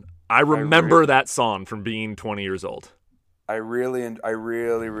Hamilton. I remember that song from being 20 years old. I really enjoyed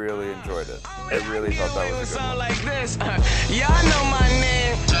it. I really thought that was a good one. Like this. Y'all know my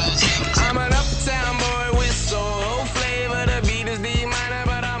name. I'm an uptown boy with soul flavor. The beat is D minor.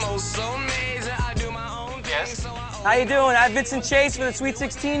 How you doing? I have Vincent Chase for the Sweet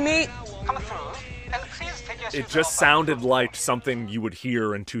 16 meet. Coming through. And please take your It just sounded like something you would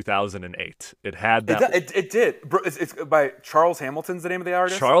hear in 2008. It had that. It did. It's by Charles Hamilton's the name of the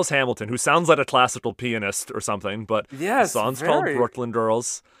artist? Charles Hamilton, who sounds like a classical pianist or something, but the song's called Brooklyn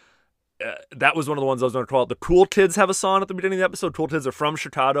Girls. That was one of the ones I was going to call it. The Cool Kids have a song at the beginning of the episode. Cool Kids are from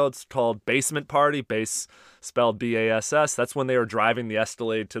Chicago. It's called Basement Party. Bass spelled B-A-S-S. That's when they were driving the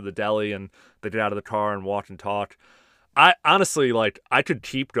Escalade to the deli and they get out of the car and walk and talk. I honestly, I could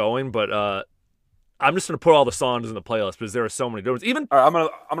keep going, but I'm just going to put all the songs in the playlist because there are so many good ones. Even all right, I'm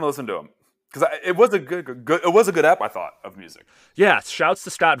gonna listen to them because it was a good app, I thought, of music. Yeah, shouts to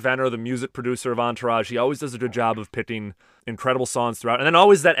Scott Venner, the music producer of Entourage. He always does a good job of picking incredible songs throughout, and then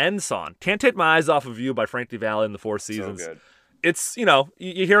always that end song, "Can't Take My Eyes Off of You" by Frankie Valli and the Four Seasons. So good. It's,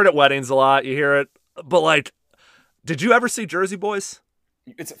 you hear it at weddings a lot. You hear it, but did you ever see Jersey Boys?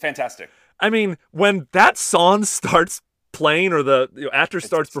 It's fantastic. I mean, when that song starts playing or the actor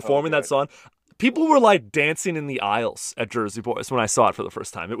starts performing that song, people were dancing in the aisles at Jersey Boys when I saw it for the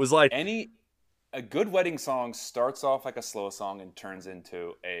first time. It was like a good wedding song starts off like a slow song and turns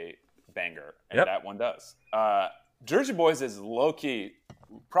into a banger, and that one does. Jersey Boys is low key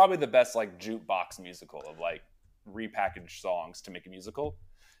probably the best jukebox musical of repackaged songs to make a musical.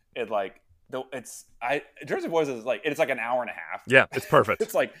 Jersey Boys is it's an hour and a half. Yeah, it's perfect.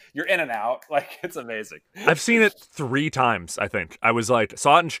 It's you're in and out. It's amazing. I've seen it 3 times, I think. I was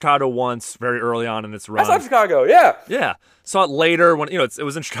saw it in Chicago once, very early on in its run. I saw it in Chicago, yeah. Yeah. Saw it later when, it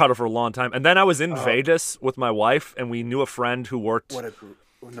was in Chicago for a long time. And then I was in Vegas with my wife, and we knew a friend who worked. What a group.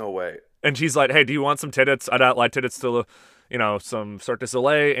 No way. And she's like, hey, do you want some tickets? I'd like tickets to some Cirque du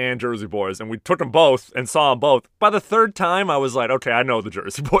Soleil and Jersey Boys. And we took them both and saw them both. By the 3rd time, I was like, okay, I know the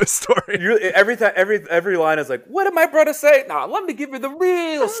Jersey Boys story. Every line is what did my brother say? Nah, let me give you the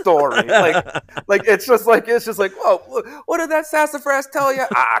real story. It's just whoa, what did that sassafras tell you?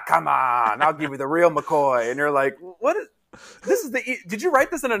 Come on, I'll give you the real McCoy. And you're like, what? Did you write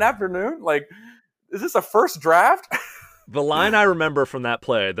this in an afternoon? Is this a first draft? The line I remember from that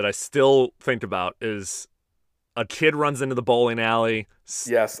play that I still think about is a kid runs into the bowling alley.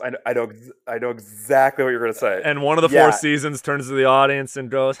 Yes, I know exactly what you're going to say. And one of the Four Seasons turns to the audience and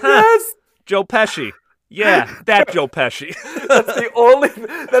goes, yes, Joe Pesci. Yeah, that Joe Pesci.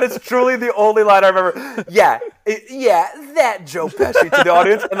 That is truly the only line I remember. Yeah, that Joe Pesci to the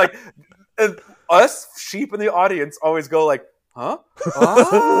audience. And us sheep in the audience always go huh?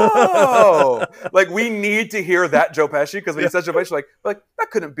 Oh, we need to hear that Joe Pesci because when he says Joe Pesci, that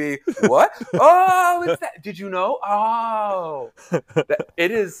couldn't be what? Oh, it's that. Did you know? Oh,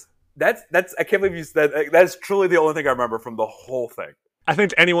 that's. I can't believe you said that is truly the only thing I remember from the whole thing. I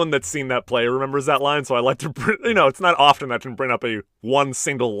think anyone that's seen that play remembers that line, so I like to, it's not often that I can bring up one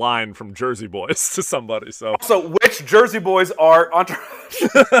single line from Jersey Boys to somebody. So which Jersey Boys are Entourage?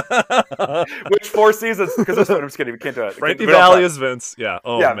 Which Four Seasons? Because I'm just kidding. We can't do it. Frankie Valli is Vince. Yeah.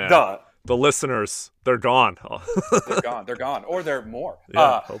 Oh, yeah, man. Duh. The listeners, they're gone. They're gone. Or they're more.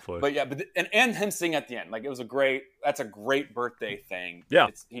 Yeah, hopefully. But yeah, and him sing at the end. It was that's a great birthday thing. Yeah.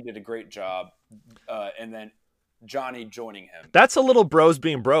 He did a great job. And then Johnny joining him. That's a little bros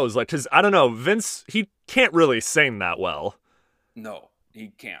being bros. Because I don't know, Vince, he can't really sing that well. No, he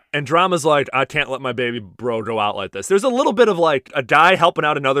can't. And Drama's I can't let my baby bro go out like this. There's a little bit of a guy helping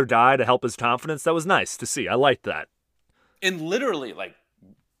out another guy to help his confidence. That was nice to see. I liked that. And literally,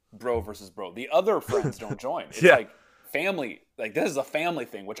 bro versus bro. The other friends don't join. It's family. This is a family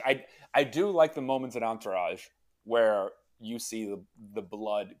thing, which I do like the moments in Entourage where you see the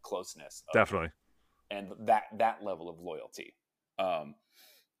blood closeness. Definitely. And that level of loyalty.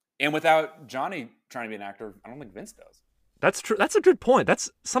 And without Johnny trying to be an actor, I don't think Vince does. That's true. That's a good point.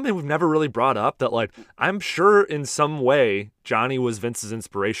 That's something we've never really brought up, that I'm sure in some way Johnny was Vince's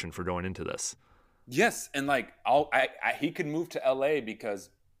inspiration for going into this. Yes. And he could move to LA because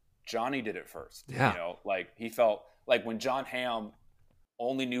Johnny did it first. Yeah. He felt when John Hamm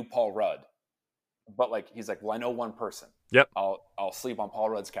only knew Paul Rudd, but he's well, I know one person. Yep. I'll sleep on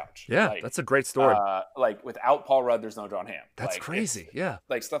Paul Rudd's couch. Yeah, that's a great story. Without Paul Rudd, there's no John Hamm. That's crazy. Yeah.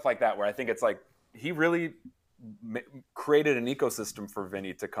 Stuff like that, where I think it's he really created an ecosystem for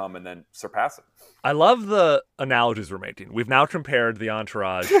Vinny to come and then surpass it. I love the analogies we're making. We've now compared the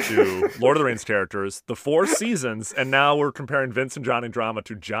Entourage to Lord of the Rings characters, the Four Seasons, and now we're comparing Vince and Johnny Drama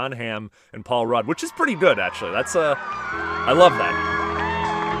to John Hamm and Paul Rudd, which is pretty good, actually. I love that.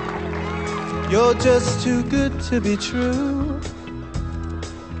 You're just too good to be true.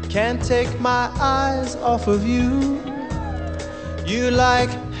 Can't take my eyes off of you. You like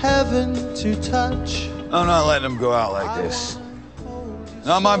heaven to touch. I'm not letting him go out like this.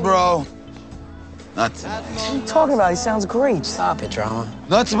 Not my bro. Nuts. What are you talking about? He sounds great. Stop it, drama.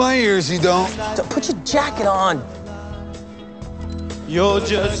 Nuts my ears, you don't. Put your jacket on. You're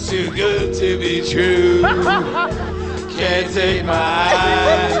just too good to be true. Can't take my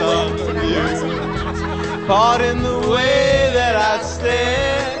eyes off of you. Caught in the way that I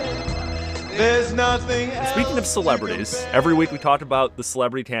stare. There's nothing else. Speaking of celebrities, every week we talked about the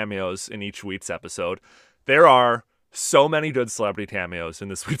celebrity cameos in each week's episode. There are so many good celebrity cameos in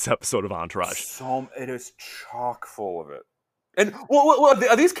this week's episode of Entourage. It is chock full of it. And what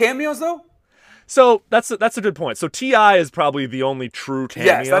are these cameos though? So that's a good point. So T.I. is probably the only true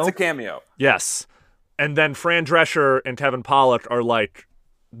cameo. Yes, that's a cameo. Yes. And then Fran Drescher and Kevin Pollak are like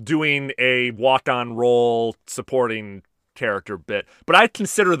doing a walk-on role supporting character bit. But I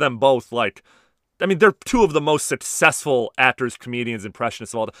consider them both like, I mean, they're two of the most successful actors, comedians,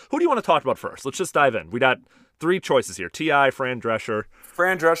 impressionists of all time. Who do you want to talk about first? Let's just dive in. We got 3 choices here. T.I., Fran Drescher.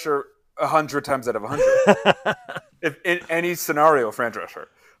 Fran Drescher, 100 times out of 100. If in any scenario, Fran Drescher.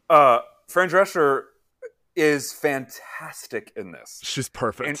 Fran Drescher is fantastic in this. She's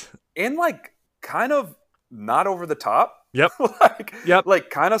perfect. And like, kind of not over the top. Yep. Like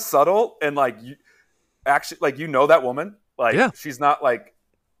kind of subtle and like, actually, like, you know that woman. Like, yeah. She's not like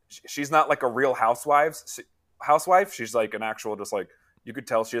a real housewife. She's like an actual, just like, you could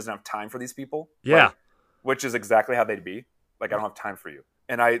tell she doesn't have time for these people. Yeah. Like, which is exactly how they'd be. Like, I don't have time for you.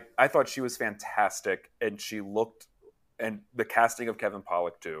 And I thought she was fantastic, and she looked, and the casting of Kevin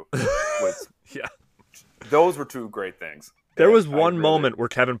Pollak too was, yeah. Those were 2 great things. There was one moment where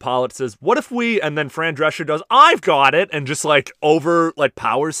Kevin Pollak says, "What if we?" And then Fran Drescher does, "I've got it," and just like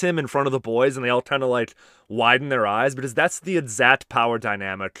powers him in front of the boys, and they all kind of like widen their eyes, because that's the exact power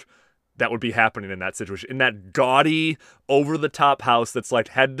dynamic that would be happening in that situation, in that gaudy, over the top house that's like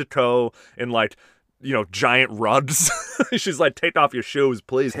head to toe in like, you know, giant rugs. She's like, "Take off your shoes,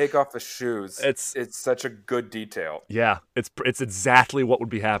 please." Take off the shoes. It's such a good detail. Yeah, it's exactly what would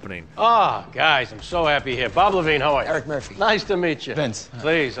be happening. Ah, guys, I'm so happy here. Bob Levine, how are you? Eric Murphy. Nice to meet you. Vince.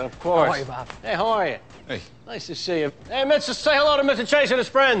 Please, of course. How are you, Bob? Hey, how are you? Hey. Nice to see you. Hey, Mr. Say hello to Mr. Chase and his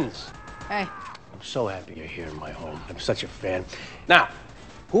friends. Hey. I'm so happy you're here in my home. I'm such a fan. Now,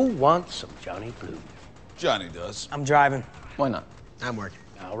 who wants some Johnny Blue? Johnny does. I'm driving. Why not? I'm working.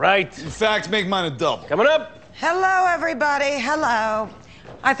 All right. In fact, make mine a double. Coming up. Hello, everybody. Hello.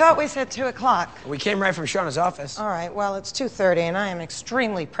 I thought we said 2 o'clock. We came right from Shauna's office. All right, well, it's 2:30, and I am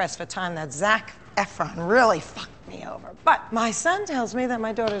extremely pressed for time. That Zac Efron really fucked me over. But my son tells me that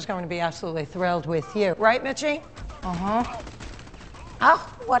my daughter's going to be absolutely thrilled with you. Right, Mitchie? Uh-huh.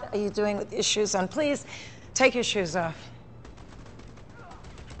 Oh, what are you doing with your shoes on? Please, take your shoes off.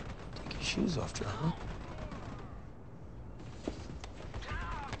 Take your shoes off, John.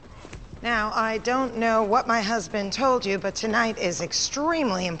 Now, I don't know what my husband told you, but tonight is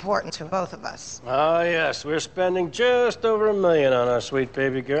extremely important to both of us. Oh, yes. We're spending just over $1 million on our sweet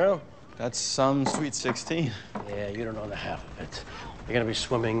baby girl. That's some sweet 16. Yeah, you don't know the half of it. You're going to be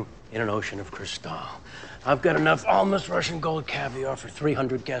swimming in an ocean of crystal. I've got enough almost Russian gold caviar for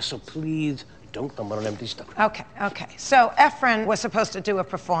 300 guests, so please don't come on an empty stomach. Okay. So Efren was supposed to do a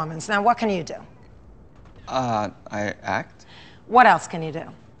performance. Now, what can you do? I act. What else can you do?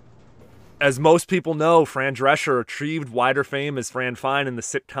 As most people know, Fran Drescher achieved wider fame as Fran Fine in the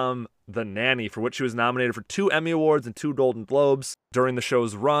sitcom The Nanny, for which she was nominated for 2 Emmy Awards and 2 Golden Globes during the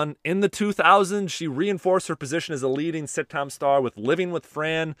show's run. In the 2000s, she reinforced her position as a leading sitcom star with Living with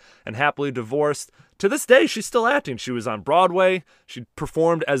Fran and Happily Divorced. To this day, she's still acting. She was on Broadway. She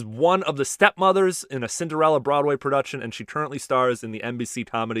performed as one of the stepmothers in a Cinderella Broadway production, and she currently stars in the NBC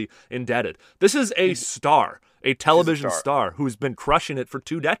comedy Indebted. This is a star, a television star who's been crushing it for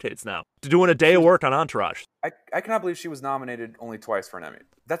 2 decades now, doing a day of work on Entourage. I cannot believe she was nominated only twice for an Emmy.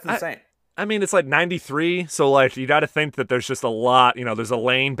 That's insane. I mean, it's like 93, so like you got to think that there's just a lot, you know, there's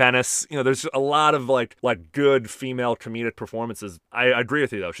Elaine Bennis, you know, there's a lot of like good female comedic performances. I agree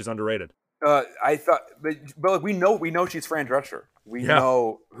with you though, she's underrated. I thought, but like we know she's Fran Drescher. We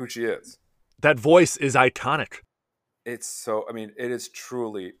know who she is. That voice is iconic. It's so, I mean, it is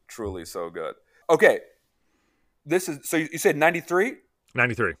truly, truly so good. Okay, this is, so you said 93?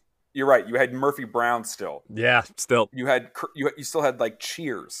 93. You're right. You had Murphy Brown still. Yeah, still. You still had like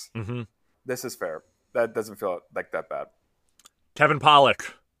Cheers. Mm-hmm. This is fair. That doesn't feel like that bad. Kevin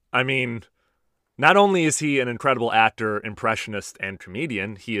Pollak. I mean, not only is he an incredible actor, impressionist, and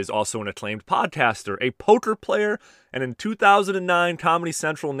comedian, he is also an acclaimed podcaster, a poker player, and in 2009, Comedy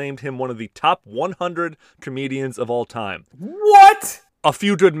Central named him one of the top 100 comedians of all time. What? A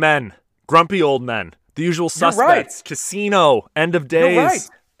Few Good Men, Grumpy Old Men, The Usual Suspects, right. Casino, End of Days. You're right.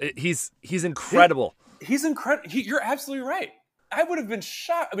 He's incredible. He's incredible. You're absolutely right. I would have been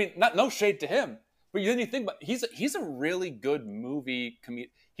shocked. I mean, no shade to him, But then you think about he's a really good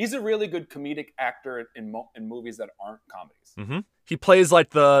he's a really good comedic actor in movies that aren't comedies. Mm-hmm. He plays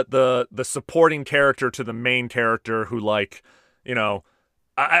like the supporting character to the main character who, like, you know,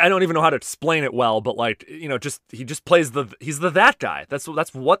 I don't even know how to explain it well, but like, you know, he just plays he's that guy. That's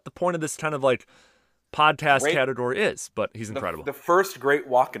what the point of this kind of like podcast category is. But he's incredible. The first great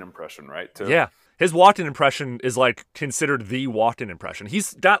Walken impression, right? Too. Yeah. His Walken impression is like considered the Walken impression.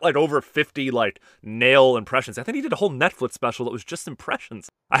 He's got like over 50 like nail impressions. I think he did a whole Netflix special that was just impressions.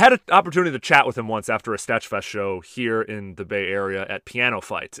 I had an opportunity to chat with him once after a Sketchfest show here in the Bay Area at Piano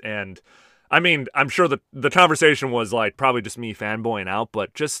Fight. And I mean, I'm sure the conversation was like probably just me fanboying out,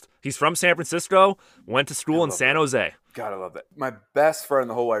 but just he's from San Francisco, went to school in San Jose. God, I love that. My best friend in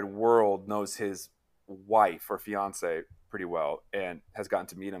the whole wide world knows his wife or fiance pretty well and has gotten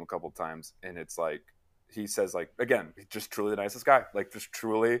to meet him a couple of times. And it's like, he says, like, again, he's just truly the nicest guy, like just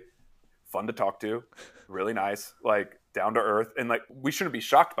truly fun to talk to, really nice, like down to earth. And like, we shouldn't be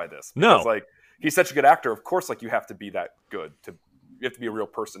shocked by this. Because, like, he's such a good actor. Of course, like, you have to be that good you have to be a real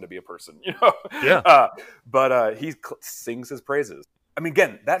person to be a person, you know? Yeah. But he sings his praises. I mean,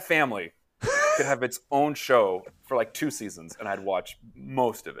 again, that family could have its own show for like 2 seasons and I'd watch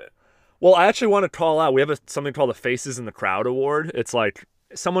most of it. Well, I actually want to call out, we have something called the Faces in the Crowd Award. It's like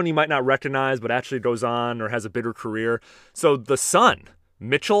someone you might not recognize, but actually goes on or has a bigger career. So the son,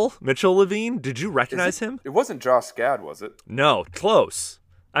 Mitchell Levine, did you recognize him? It wasn't Josh Gad, was it? No, close.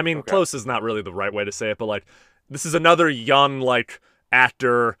 I mean, close is not really the right way to say it, but like, this is another young, like,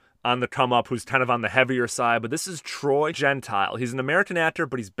 actor on the come up who's kind of on the heavier side, but this is Troy Gentile. He's an American actor,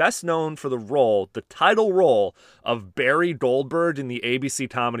 but he's best known for the title role of Barry Goldberg in the ABC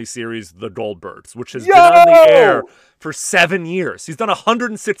comedy series The Goldbergs, which has been on the air for 7 years. He's done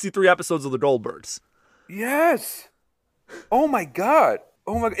 163 episodes of The Goldbergs. Yes. Oh my God.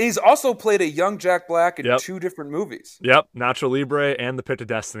 Oh my! He's also played a young Jack Black in 2 different movies. Yep, Nacho Libre and The Pit of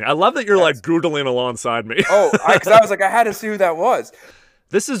Destiny. I love that you're like Googling alongside me. Because I was like, I had to see who that was.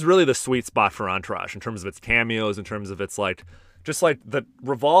 This is really the sweet spot for Entourage in terms of its cameos, in terms of its like, just like the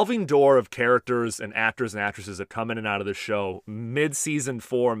revolving door of characters and actors and actresses that come in and out of the show mid-season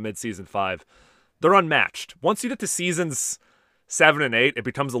 4, mid-season 5. They're unmatched. Once you get to seasons 7 and 8, it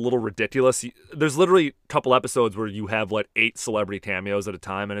becomes a little ridiculous. There's literally a couple episodes where you have like 8 celebrity cameos at a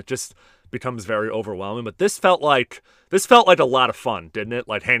time, and it just becomes very overwhelming. But this felt like a lot of fun, didn't it?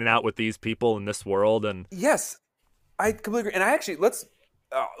 Like hanging out with these people in this world. And yes, I completely agree. And I actually let's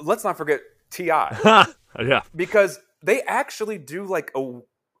not forget T.I. Yeah, because they actually do like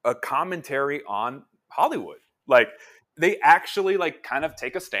a commentary on Hollywood. Like they actually like kind of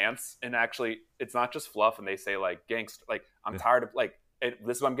take a stance, and actually it's not just fluff. And they say like gangster, like I'm tired of like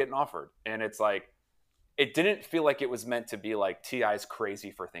this is what I'm getting offered, and it's like it didn't feel like it was meant to be like T.I.'s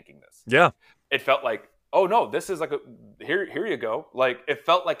crazy for thinking this. Yeah, it felt like, oh no, this is like here you go. Like it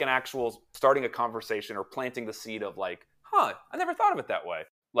felt like an actual starting a conversation or planting the seed of like, I never thought of it that way.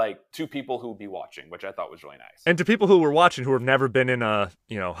 Like to people who would be watching, which I thought was really nice. And to people who were watching who have never been in a,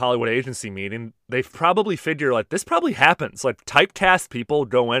 Hollywood agency meeting, they probably figure like this probably happens. Like typecast people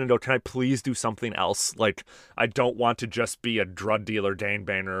go in and go, can I please do something else? Like I don't want to just be a drug dealer,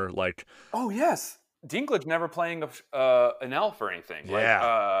 gangbanger. Like, oh yes, Dinklage never playing an elf or anything.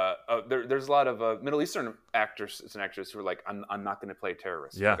 Yeah. Like, there's a lot of Middle Eastern actors and actresses who are like, I'm not going to play a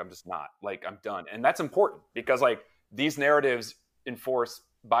terrorist. Yeah. Like, I'm just not. Like I'm done, and that's important because like these narratives enforce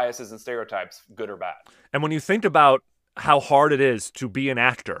biases and stereotypes, good or bad. And when you think about how hard it is to be an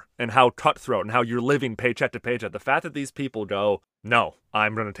actor and how cutthroat and how you're living paycheck to paycheck, the fact that these people go, no,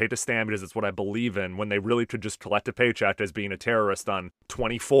 I'm going to take a stand because it's what I believe in, when they really could just collect a paycheck as being a terrorist on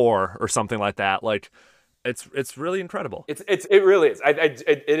 24 or something like that. Like it's really incredible. It really is.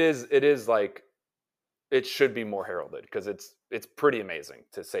 It is like, it should be more heralded because it's pretty amazing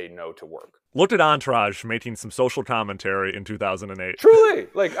to say no to work. Look at Entourage making some social commentary in 2008. Truly,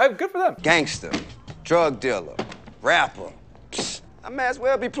 like, good for them. Gangster, drug dealer, rapper. I may as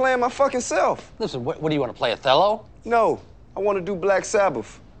well be playing my fucking self. Listen, what do you want to play, Othello? No, I want to do Black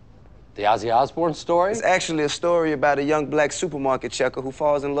Sabbath. The Ozzy Osbourne story? It's actually a story about a young black supermarket checker who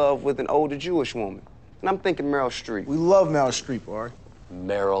falls in love with an older Jewish woman. And I'm thinking Meryl Streep. We love Meryl Streep, Ari.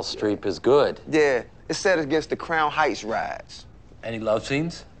 Meryl Streep is good. Yeah, it's set against the Crown Heights rides. Any love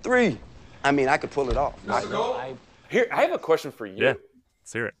scenes? 3. I mean, I could pull it off. Here, I have a question for you. Yeah,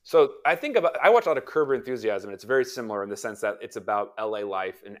 let's hear it. So I watch a lot of Curb Your Enthusiasm, and it's very similar in the sense that it's about LA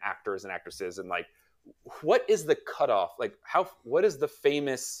life and actors and actresses, and like, what is the cutoff? Like, what is the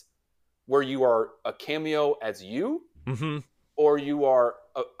famous where you are a cameo as you, or you are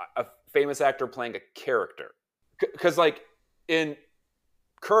a famous actor playing a character? Because like in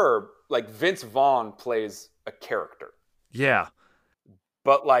Curb, like Vince Vaughn plays a character, Yeah.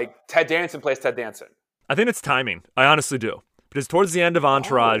 but like Ted Danson plays Ted Danson. I think it's timing. I honestly do. Because towards the end of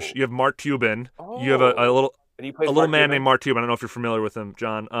Entourage, you have Mark Cuban. You have a little And he plays a little Mark man Cuban? named Mark Cuban. I don't know if you're familiar with him,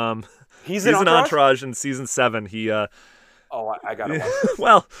 John. He's in in Entourage in season 7. He Oh, I got it.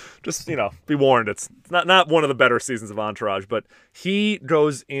 well, just be warned. It's not one of the better seasons of Entourage, but he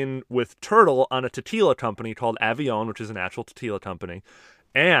goes in with Turtle on a tequila company called Avion, which is an actual tequila company.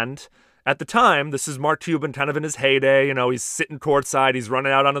 And at the time, this is Mark Cuban kind of in his heyday. He's sitting courtside. He's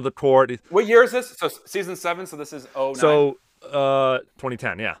running out onto the court. What year is this? So season 7. So this is 09. So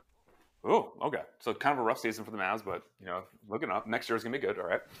 2010, yeah. Oh, okay. So kind of a rough season for the Mavs, but looking up, next year is gonna be good. All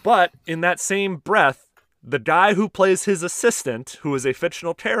right. But in that same breath, the guy who plays his assistant, who is a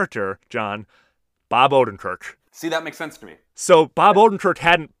fictional character, John, Bob Odenkirk. See, that makes sense to me. So Bob Odenkirk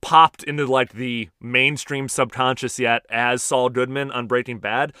hadn't popped into like the mainstream subconscious yet as Saul Goodman on Breaking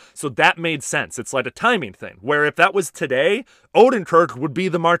Bad. So that made sense. It's like a timing thing where if that was today, Odenkirk would be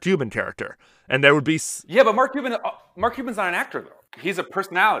the Mark Cuban character. And there would be... Yeah, but Mark Cuban's not an actor, though. He's a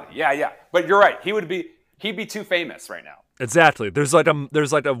personality. Yeah. But you're right. He'd be too famous right now. Exactly. There's like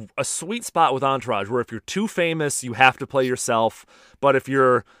a sweet spot with Entourage where if you're too famous, you have to play yourself. But if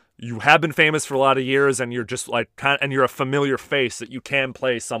you have been famous for a lot of years and you're just like and you're a familiar face, that you can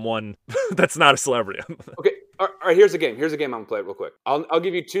play someone that's not a celebrity. Okay. All right. Here's a game. I'm gonna play it real quick. I'll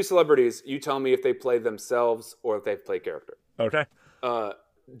give you 2 celebrities. You tell me if they play themselves or if they play character. Okay.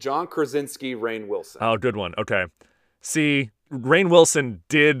 John Krasinski, Rainn Wilson. Oh, good one. Okay. See, Rainn Wilson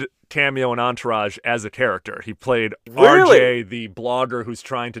did cameo in Entourage as a character. He played Really? RJ, the blogger who's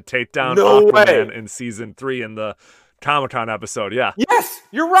trying to take down No Aquaman way. in season 3 in the Comic-Con episode. Yeah. Yes,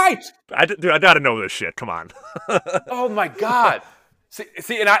 you're right. Dude, I gotta know this shit. Come on. Oh my God.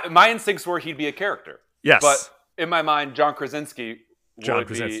 See, and my instincts were he'd be a character. Yes. But in my mind, John Krasinski would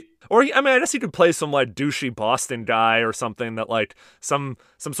be. Or I guess he could play some like douchey Boston guy or something that like some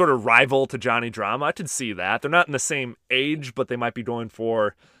sort of rival to Johnny Drama. I could see that. They're not in the same age, but they might be going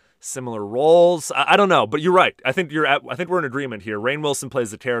for similar roles. I don't know, but you're right. I think we're in agreement here. Rainn Wilson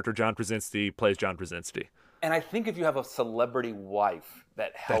plays the character. John Krasinski plays John Krasinski. And I think if you have a celebrity wife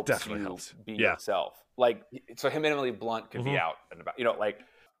that helps be yourself, like, so him and Emily Blunt could be out and about,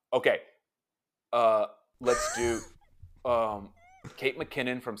 okay, let's do Kate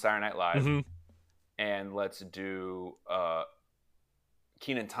McKinnon from Saturday Night Live, and let's do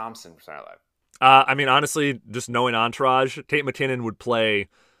Kenan Thompson from Saturday Night Live. Honestly, just knowing Entourage, Kate McKinnon would play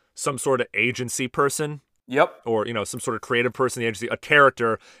some sort of agency person. Yep. Or, some sort of creative person in the agency, a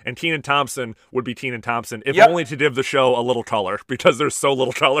character, and Kenan Thompson would be Kenan Thompson, if only to give the show a little color, because there's so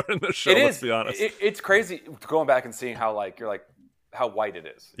little color in the show, let's be honest. It's crazy going back and seeing how, how white it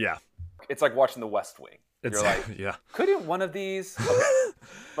is. Yeah. It's like watching The West Wing. You're like, yeah. Couldn't one of these?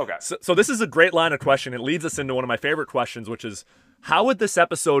 Okay. So this is a great line of question. It leads us into one of my favorite questions, which is, how would this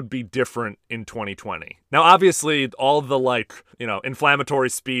episode be different in 2020? Now, obviously, all the inflammatory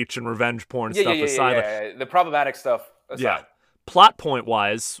speech and revenge porn stuff aside. Yeah. The problematic stuff aside. Yeah. Plot point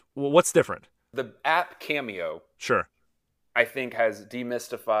wise, what's different? The app Cameo, sure, I think has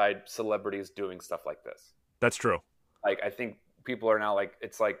demystified celebrities doing stuff like this. That's true. I think people are now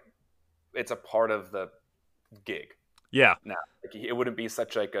it's a part of the gig. Yeah. Now, it wouldn't be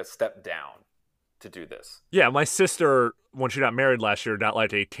such a step down to do this. Yeah, my sister, when she got married last year, got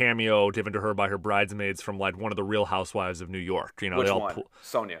a cameo given to her by her bridesmaids from one of the Real Housewives of New York. Which they all one?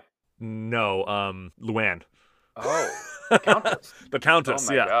 Sonia. No, Luann. Oh, the Countess. The Countess.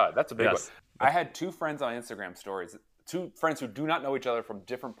 Oh my God, that's a big one. Yes. I had 2 friends on Instagram stories. 2 friends who do not know each other from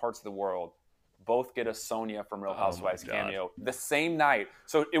different parts of the world. Both get a Sonia from Real Housewives cameo the same night.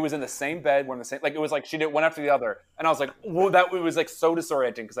 So it was in the same bed. We're in the same. It was she did one after the other, and I was like, "Whoa!" It was so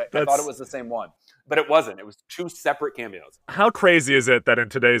disorienting because I thought it was the same one, but it wasn't. It was 2 separate cameos. How crazy is it that in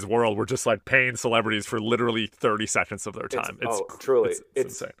today's world we're just paying celebrities for literally 30 seconds of their time? Truly, it's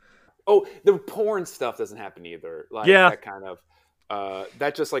insane. Oh, the porn stuff doesn't happen either. That kind of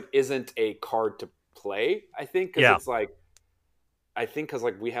that just isn't a card to play. I think because it's I think because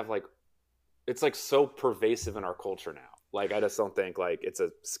we have it's so pervasive in our culture now. I just don't think it's a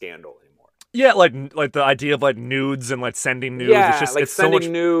scandal anymore. Yeah, like the idea of nudes and sending nudes. Yeah, it's just it's sending so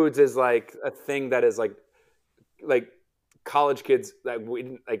much... nudes is a thing that is college kids that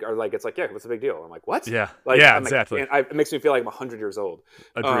we are it's what's the big deal? I'm like, what? Yeah, exactly. It makes me feel like I'm 100 years old.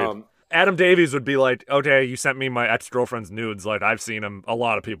 Agreed. Adam Davies would be like, okay, you sent me my ex-girlfriend's nudes. I've seen them. A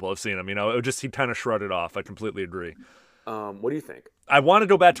lot of people have seen them. He kind of shrugged it off. I completely agree. What do you think? I want to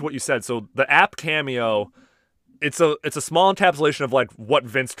go back to what you said. So the app Cameo, it's a small encapsulation of what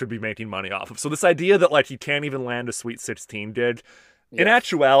Vince could be making money off of. So this idea that he can't even land a Sweet 16 did, In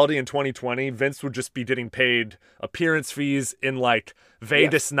actuality, in 2020, Vince would just be getting paid appearance fees in like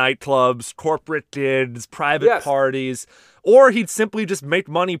Vegas nightclubs, corporate gigs, private parties, or he'd simply just make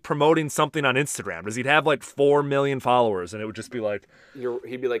money promoting something on Instagram, because he'd have like 4 million followers, and it would just be like...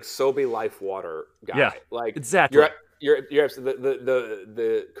 He'd be like Sobe Life Water guy. Yeah, like, exactly. You're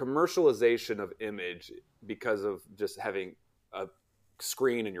the commercialization of image because of just having a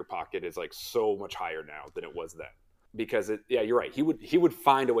screen in your pocket is like so much higher now than it was then. Because you're right. He would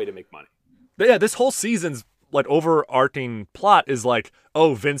find a way to make money. But yeah, this whole season's like overarching plot is like,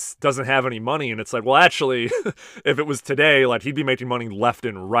 oh, Vince doesn't have any money, and it's like, well, actually, if it was today, like he'd be making money left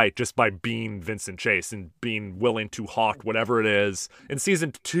and right just by being Vincent Chase and being willing to hawk whatever it is. In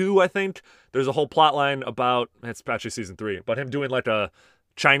season 2, I think there's a whole plot line about, it's actually season 3, but him doing like a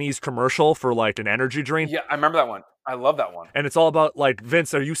Chinese commercial for like an energy drink. Yeah, I remember that one. I love that one. And it's all about like,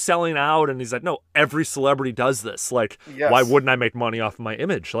 Vince, are you selling out? And he's like, no, every celebrity does this. Like, why wouldn't I make money off of my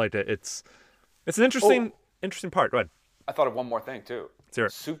image? Like, it's an interesting part. Go ahead. I thought of one more thing too. Let's hear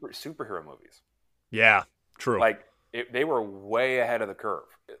it. Superhero movies. Yeah, true. Like they were way ahead of the curve.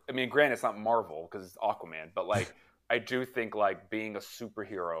 I mean, granted, it's not Marvel because it's Aquaman, but like I do think like being a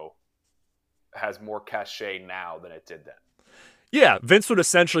superhero has more cachet now than it did then. Yeah, Vince would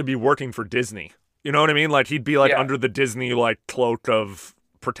essentially be working for Disney. You know what I mean? Like he'd be like under the Disney like cloak of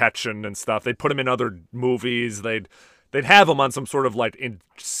protection and stuff. They'd put him in other movies. They'd have him on some sort of like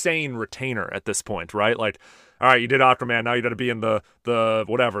insane retainer at this point, right? Like, all right, you did Aquaman, now you got to be in the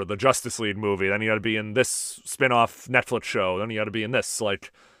whatever, the Justice League movie. Then you got to be in this spin-off Netflix show. Then you got to be in this,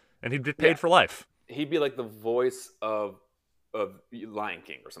 like, and he'd get paid for life. He'd be like the voice of Lion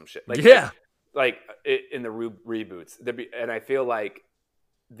King or some shit. Like, like in the reboots. And I feel like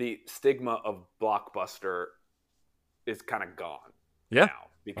the stigma of blockbuster is kind of gone. Yeah, now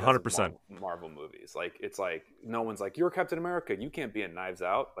because 100%. Of Marvel movies. Like it's like no one's like, you're Captain America, you can't be in Knives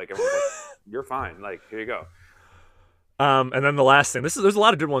Out. Like everyone's like, you're fine. Like here you go. And then the last thing, there's a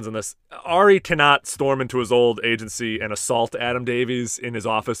lot of good ones in this. Ari cannot storm into his old agency and assault Adam Davies in his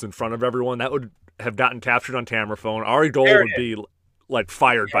office in front of everyone. That would have gotten captured on camera phone. Ari Gold would be like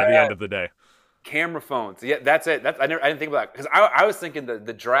fired by the end of the day. Camera phones. Yeah, that's it. I didn't think about that because I was thinking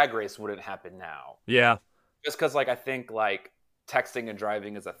the drag race wouldn't happen now. Yeah. Just because like I think like texting and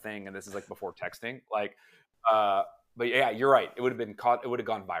driving is a thing, and this is like before texting. Like, but yeah, you're right. It would have been caught. It would have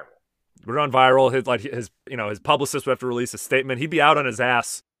gone viral. We're on viral. His publicist would have to release a statement. He'd be out on his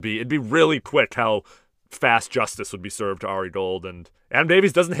ass. It'd be really quick how fast justice would be served to Ari Gold, and Adam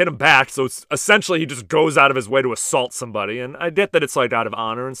Davies doesn't hit him back, so it's essentially he just goes out of his way to assault somebody. And I get that it's like out of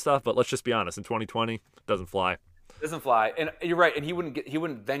honor and stuff, but let's just be honest, in 2020, it doesn't fly. Doesn't fly. And you're right, and he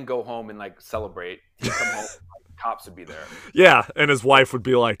wouldn't then go home and like celebrate. He'd come home, like, cops would be there. Yeah, and his wife would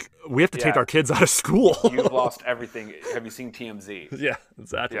be like, we have to take our kids out of school. You've lost everything. Have you seen TMZ? Yeah,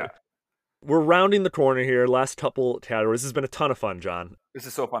 exactly. Yeah. We're rounding the corner here. Last couple categories. This has been a ton of fun, John. This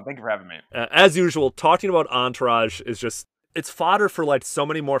is so fun. Thank you for having me. As usual, talking about Entourage is just, it's fodder for like so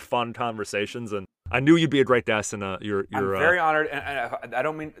many more fun conversations, and I knew you'd be a great guest. And I'm very honored, and I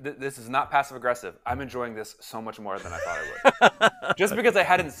don't mean this is not passive aggressive. I'm enjoying this so much more than I thought I would. Just because I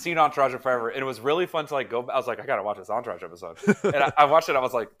hadn't seen Entourage in forever, and it was really fun to like go. I was like, I gotta watch this Entourage episode, and I watched it. I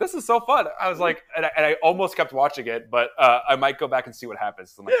was like, this is so fun. I was like, and I almost kept watching it, but I might go back and see what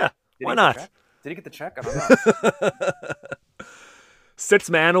happens. I'm like, yeah, why not? Did he get the check? I don't know.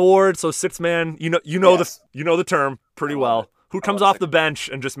 Sixth Man Award. So Sixth Man, you know the term pretty well. Who comes off the bench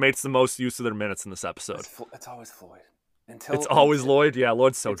and just makes the most use of their minutes in this episode? It's always Floyd. It's always Lloyd. Yeah,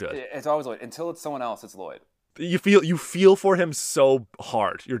 Lloyd's so good. It's always Lloyd. Until it's someone else, it's Lloyd. You feel for him so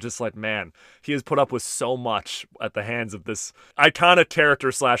hard. You're just like, man, he has put up with so much at the hands of this iconic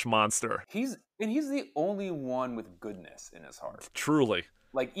character / monster. He's the only one with goodness in his heart. Truly.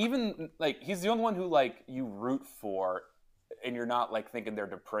 Like even like he's the only one who like you root for, and you're not like thinking they're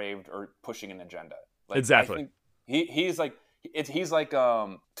depraved or pushing an agenda. Like, exactly. I think he's like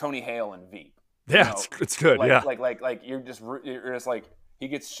Tony Hale and Veep. Yeah, it's good. Like, yeah. Like you're just like he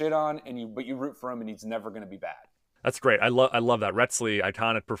gets shit on, but you root for him, and he's never going to be bad. That's great. I love that Retzley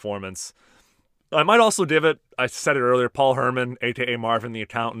iconic performance. I might also give it, I said it earlier, Paul Herman, a.k.a. Marvin the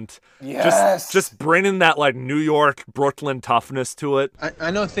Accountant. Yes! Just bringing that, like, New York, Brooklyn toughness to it.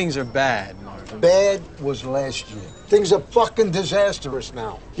 I know things are bad, Marvin. Bad was last year. Things are fucking disastrous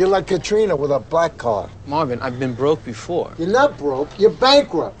now. You're like Katrina with a black card. Marvin, I've been broke before. You're not broke. You're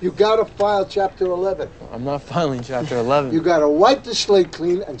bankrupt. You gotta file Chapter 11. I'm not filing Chapter 11. You gotta wipe the slate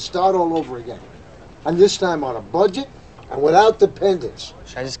clean and start all over again. And this time on a budget and without dependents.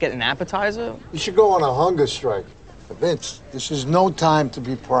 Should I just get an appetizer? You should go on a hunger strike. Vince, this is no time to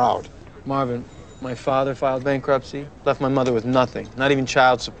be proud. Marvin, My father filed bankruptcy, left my mother with nothing, not even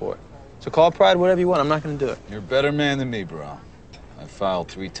child support. So call pride whatever you want. I'm not going to do it. You're a better man than me, bro. I filed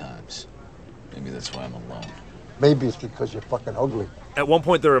 3 times. Maybe that's why I'm alone. Maybe it's because you're fucking ugly. At one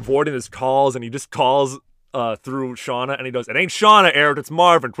point, they're avoiding his calls, and he just calls through Shauna, and he goes, "It ain't Shauna, Eric, it's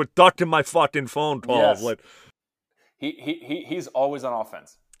Marvin. Quit ducking my fucking phone calls." Yes. Like, He's always on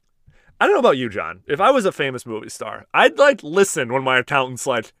offense. I don't know about you, John. If I was a famous movie star, I'd like listen when my accountant's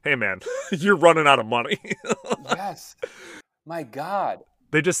like, "Hey, man, you're running out of money." Yes. My God.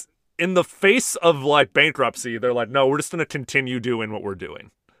 They just, in the face of like bankruptcy, they're like, "No, we're just gonna continue doing what we're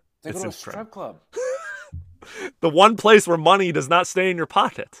doing." They go to a incredible. strip club. The one place where money does not stay in your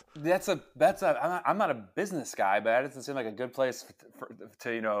pocket. I'm not a business guy, but that doesn't seem like a good place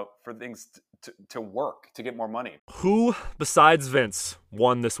for things to work, to get more money. Who besides Vince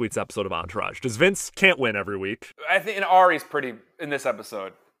won this week's episode of Entourage? Because Vince can't win every week. I think, and Ari's pretty, in this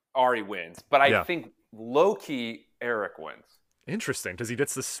episode, Ari wins. But I think low-key, Eric wins. Interesting, because he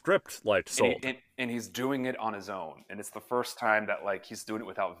gets the script like sold. And he's doing it on his own. And it's the first time that like he's doing it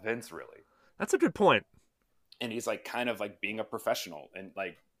without Vince, really. That's a good point. And he's like kind of like being a professional, and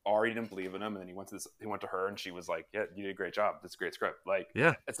like Ari didn't believe in him, and then he went to her, and she was like, "Yeah, you did a great job. That's a great script." Like,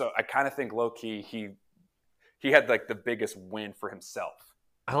 yeah. And so I kind of think low key he had like the biggest win for himself.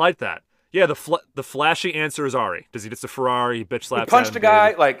 I like that. Yeah, the flashy answer is Ari. Does he gets the Ferrari, he bitch slaps? He punched a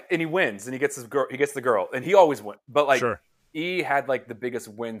guy and he wins, and he gets the girl, and he always wins. But like, sure. E had like the biggest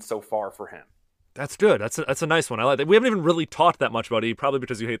win so far for him. That's good. That's a nice one. I like that. We haven't even really talked that much about E, probably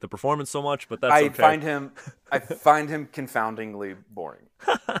because you hate the performance so much. But that's okay. I find him confoundingly boring.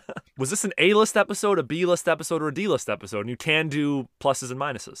 Was this an A-list episode, a B-list episode, or a D-list episode? And you can do pluses and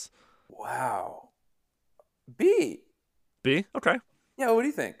minuses. Wow. B. Okay. Yeah. What do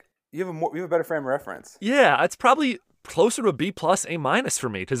you think? You have a better frame of reference. Yeah, it's probably closer to a B plus, A minus for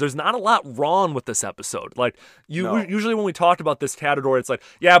me, because there's not a lot wrong with this episode. Like usually when we talked about this category, it's like,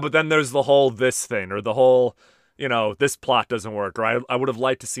 yeah, but then there's the whole this thing, or the whole, this plot doesn't work, or I would have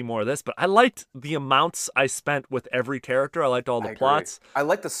liked to see more of this. But I liked the amounts I spent with every character. I liked all the plots. I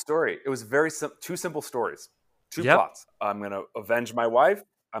liked the story. It was two simple stories, two plots. I'm gonna avenge my wife.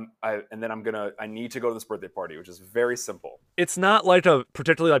 I need to go to this birthday party, which is very simple. It's not like a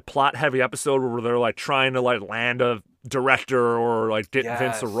particularly like plot heavy episode where they're like trying to like land a director or like get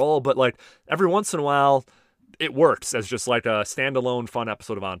Vince a role, but like every once in a while it works as just like a standalone fun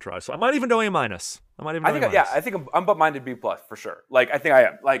episode of Entourage. So I might even go A minus. I think I'm but-minded B plus for sure. Like I think I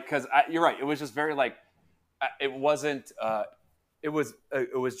am. Like because you're right. It was just very like it wasn't. It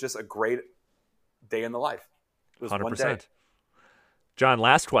was just a great day in the life. It was 100%. One day. John,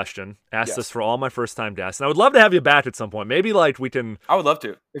 last question. Asked this for all my first-time guests, and I would love to have you back at some point. Maybe like we can. I would love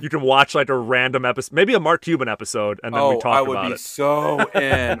to. You can watch like a random episode, maybe a Mark Cuban episode, and then we talk about it. I would be so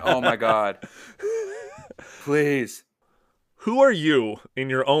in. Oh my God! Please. Who are you in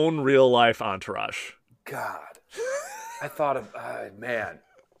your own real-life entourage? God, I thought of man.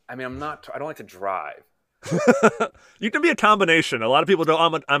 I mean, I don't like to drive. You can be a combination. A lot of people go,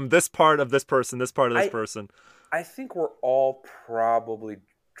 I'm this part of this person, this part of this person. I think we're all probably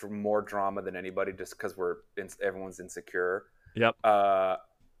more drama than anybody, just because everyone's insecure. Yep. I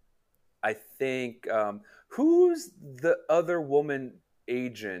think who's the other woman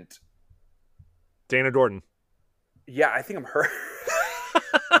agent? Dana Gordon. Yeah, I think I'm her.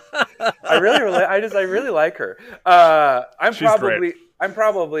 I really like her. I'm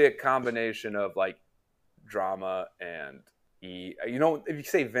probably a combination of like drama and E. If you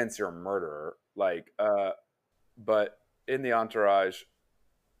say Vince, you're a murderer. Like, but in the entourage,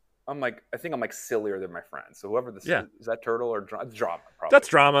 I think I'm like sillier than my friends. So whoever this is that Turtle or drama? Probably. That's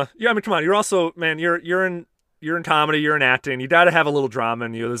drama. Yeah, I mean, come on. You're also, man. You're in comedy. You're in acting. You got to have a little drama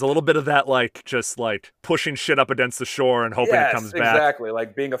in you. There's a little bit of that, like just like pushing shit up against the shore and hoping it comes back. Exactly.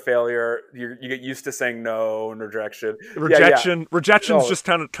 Like being a failure, you get used to saying no and rejection. Rejection just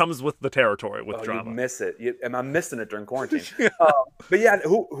kind of comes with the territory with drama. You miss it, and I'm missing it during quarantine. But yeah,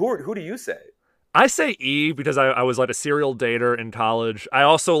 who do you say? I say E because I was like a serial dater in college. I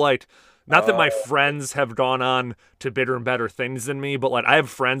also like, not that my friends have gone on to bigger and better things than me, but like I have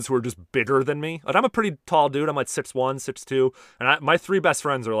friends who are just bigger than me. Like I'm a pretty tall dude. I'm like 6'1", 6'2", and my 3 best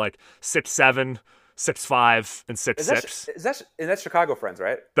friends are like 6'7", 6'5", and 6'6". That's Chicago friends,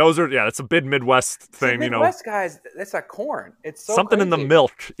 right? Those are that's a big Midwest thing. Midwest guys, that's like corn. It's so something crazy. In the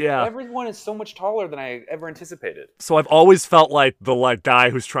milk. Yeah, everyone is so much taller than I ever anticipated. So I've always felt like the like guy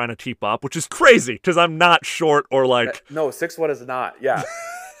who's trying to keep up, which is crazy because I'm not short or like. No, 6'1" is not. Yeah.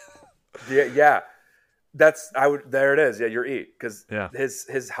 yeah. There it is. Yeah, you're E because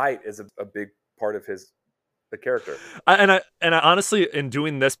his height is a big part of his the character. I honestly, in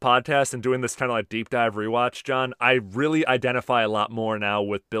doing this podcast and doing this kind of like deep dive rewatch, John, I really identify a lot more now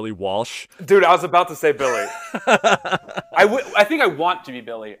with Billy Walsh. Dude, I was about to say Billy. I think I want to be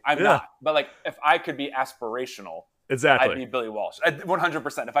Billy. I'm not. But like, if I could be aspirational, exactly, I'd be Billy Walsh.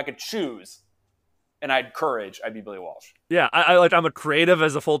 100%. If I could choose and I had courage, I'd be Billy Walsh. Yeah, I'm a creative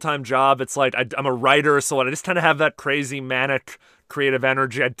as a full-time job. It's like I'm a writer, so I just kind of have that crazy manic creative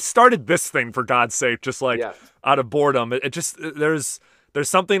energy. I started this thing, for God's sake, just like out of boredom. It just there's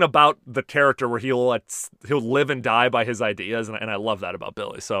something about the character where he'll live and die by his ideas, and I love that about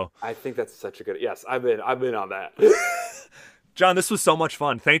Billy. So I think that's such a good. Yes, I've been on that. John, this was so much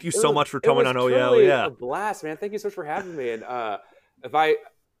fun. Thank you so much for coming on. Oh yeah, a blast, man. Thank you so much for having me. And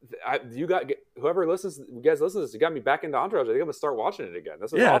you guys listen to this, you got me back into Entourage. I think I'm gonna start watching it again.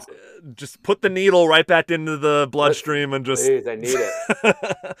 This is awesome. Just put the needle right back into the bloodstream and just. Please, I need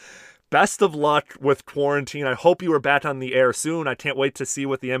it. Best of luck with quarantine. I hope you are back on the air soon. I can't wait to see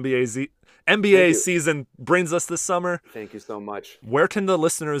what the NBA season brings us this summer. Thank you so much. Where can the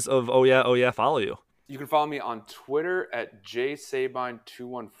listeners of Oh Yeah follow you? You can follow me on Twitter at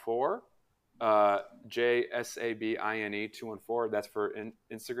jsabine214. JSABINE 214. That's for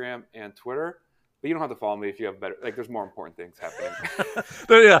Instagram and Twitter. But you don't have to follow me if you have better. Like, there's more important things happening.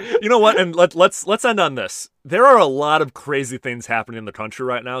 Yeah, you know what? And let's end on this. There are a lot of crazy things happening in the country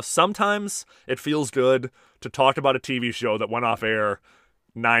right now. Sometimes it feels good to talk about a TV show that went off air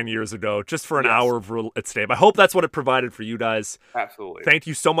 9 years ago, just for an hour of its tape. I hope that's what it provided for you guys. Absolutely. Thank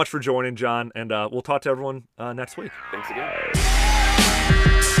you so much for joining, John, and we'll talk to everyone next week. Thanks again.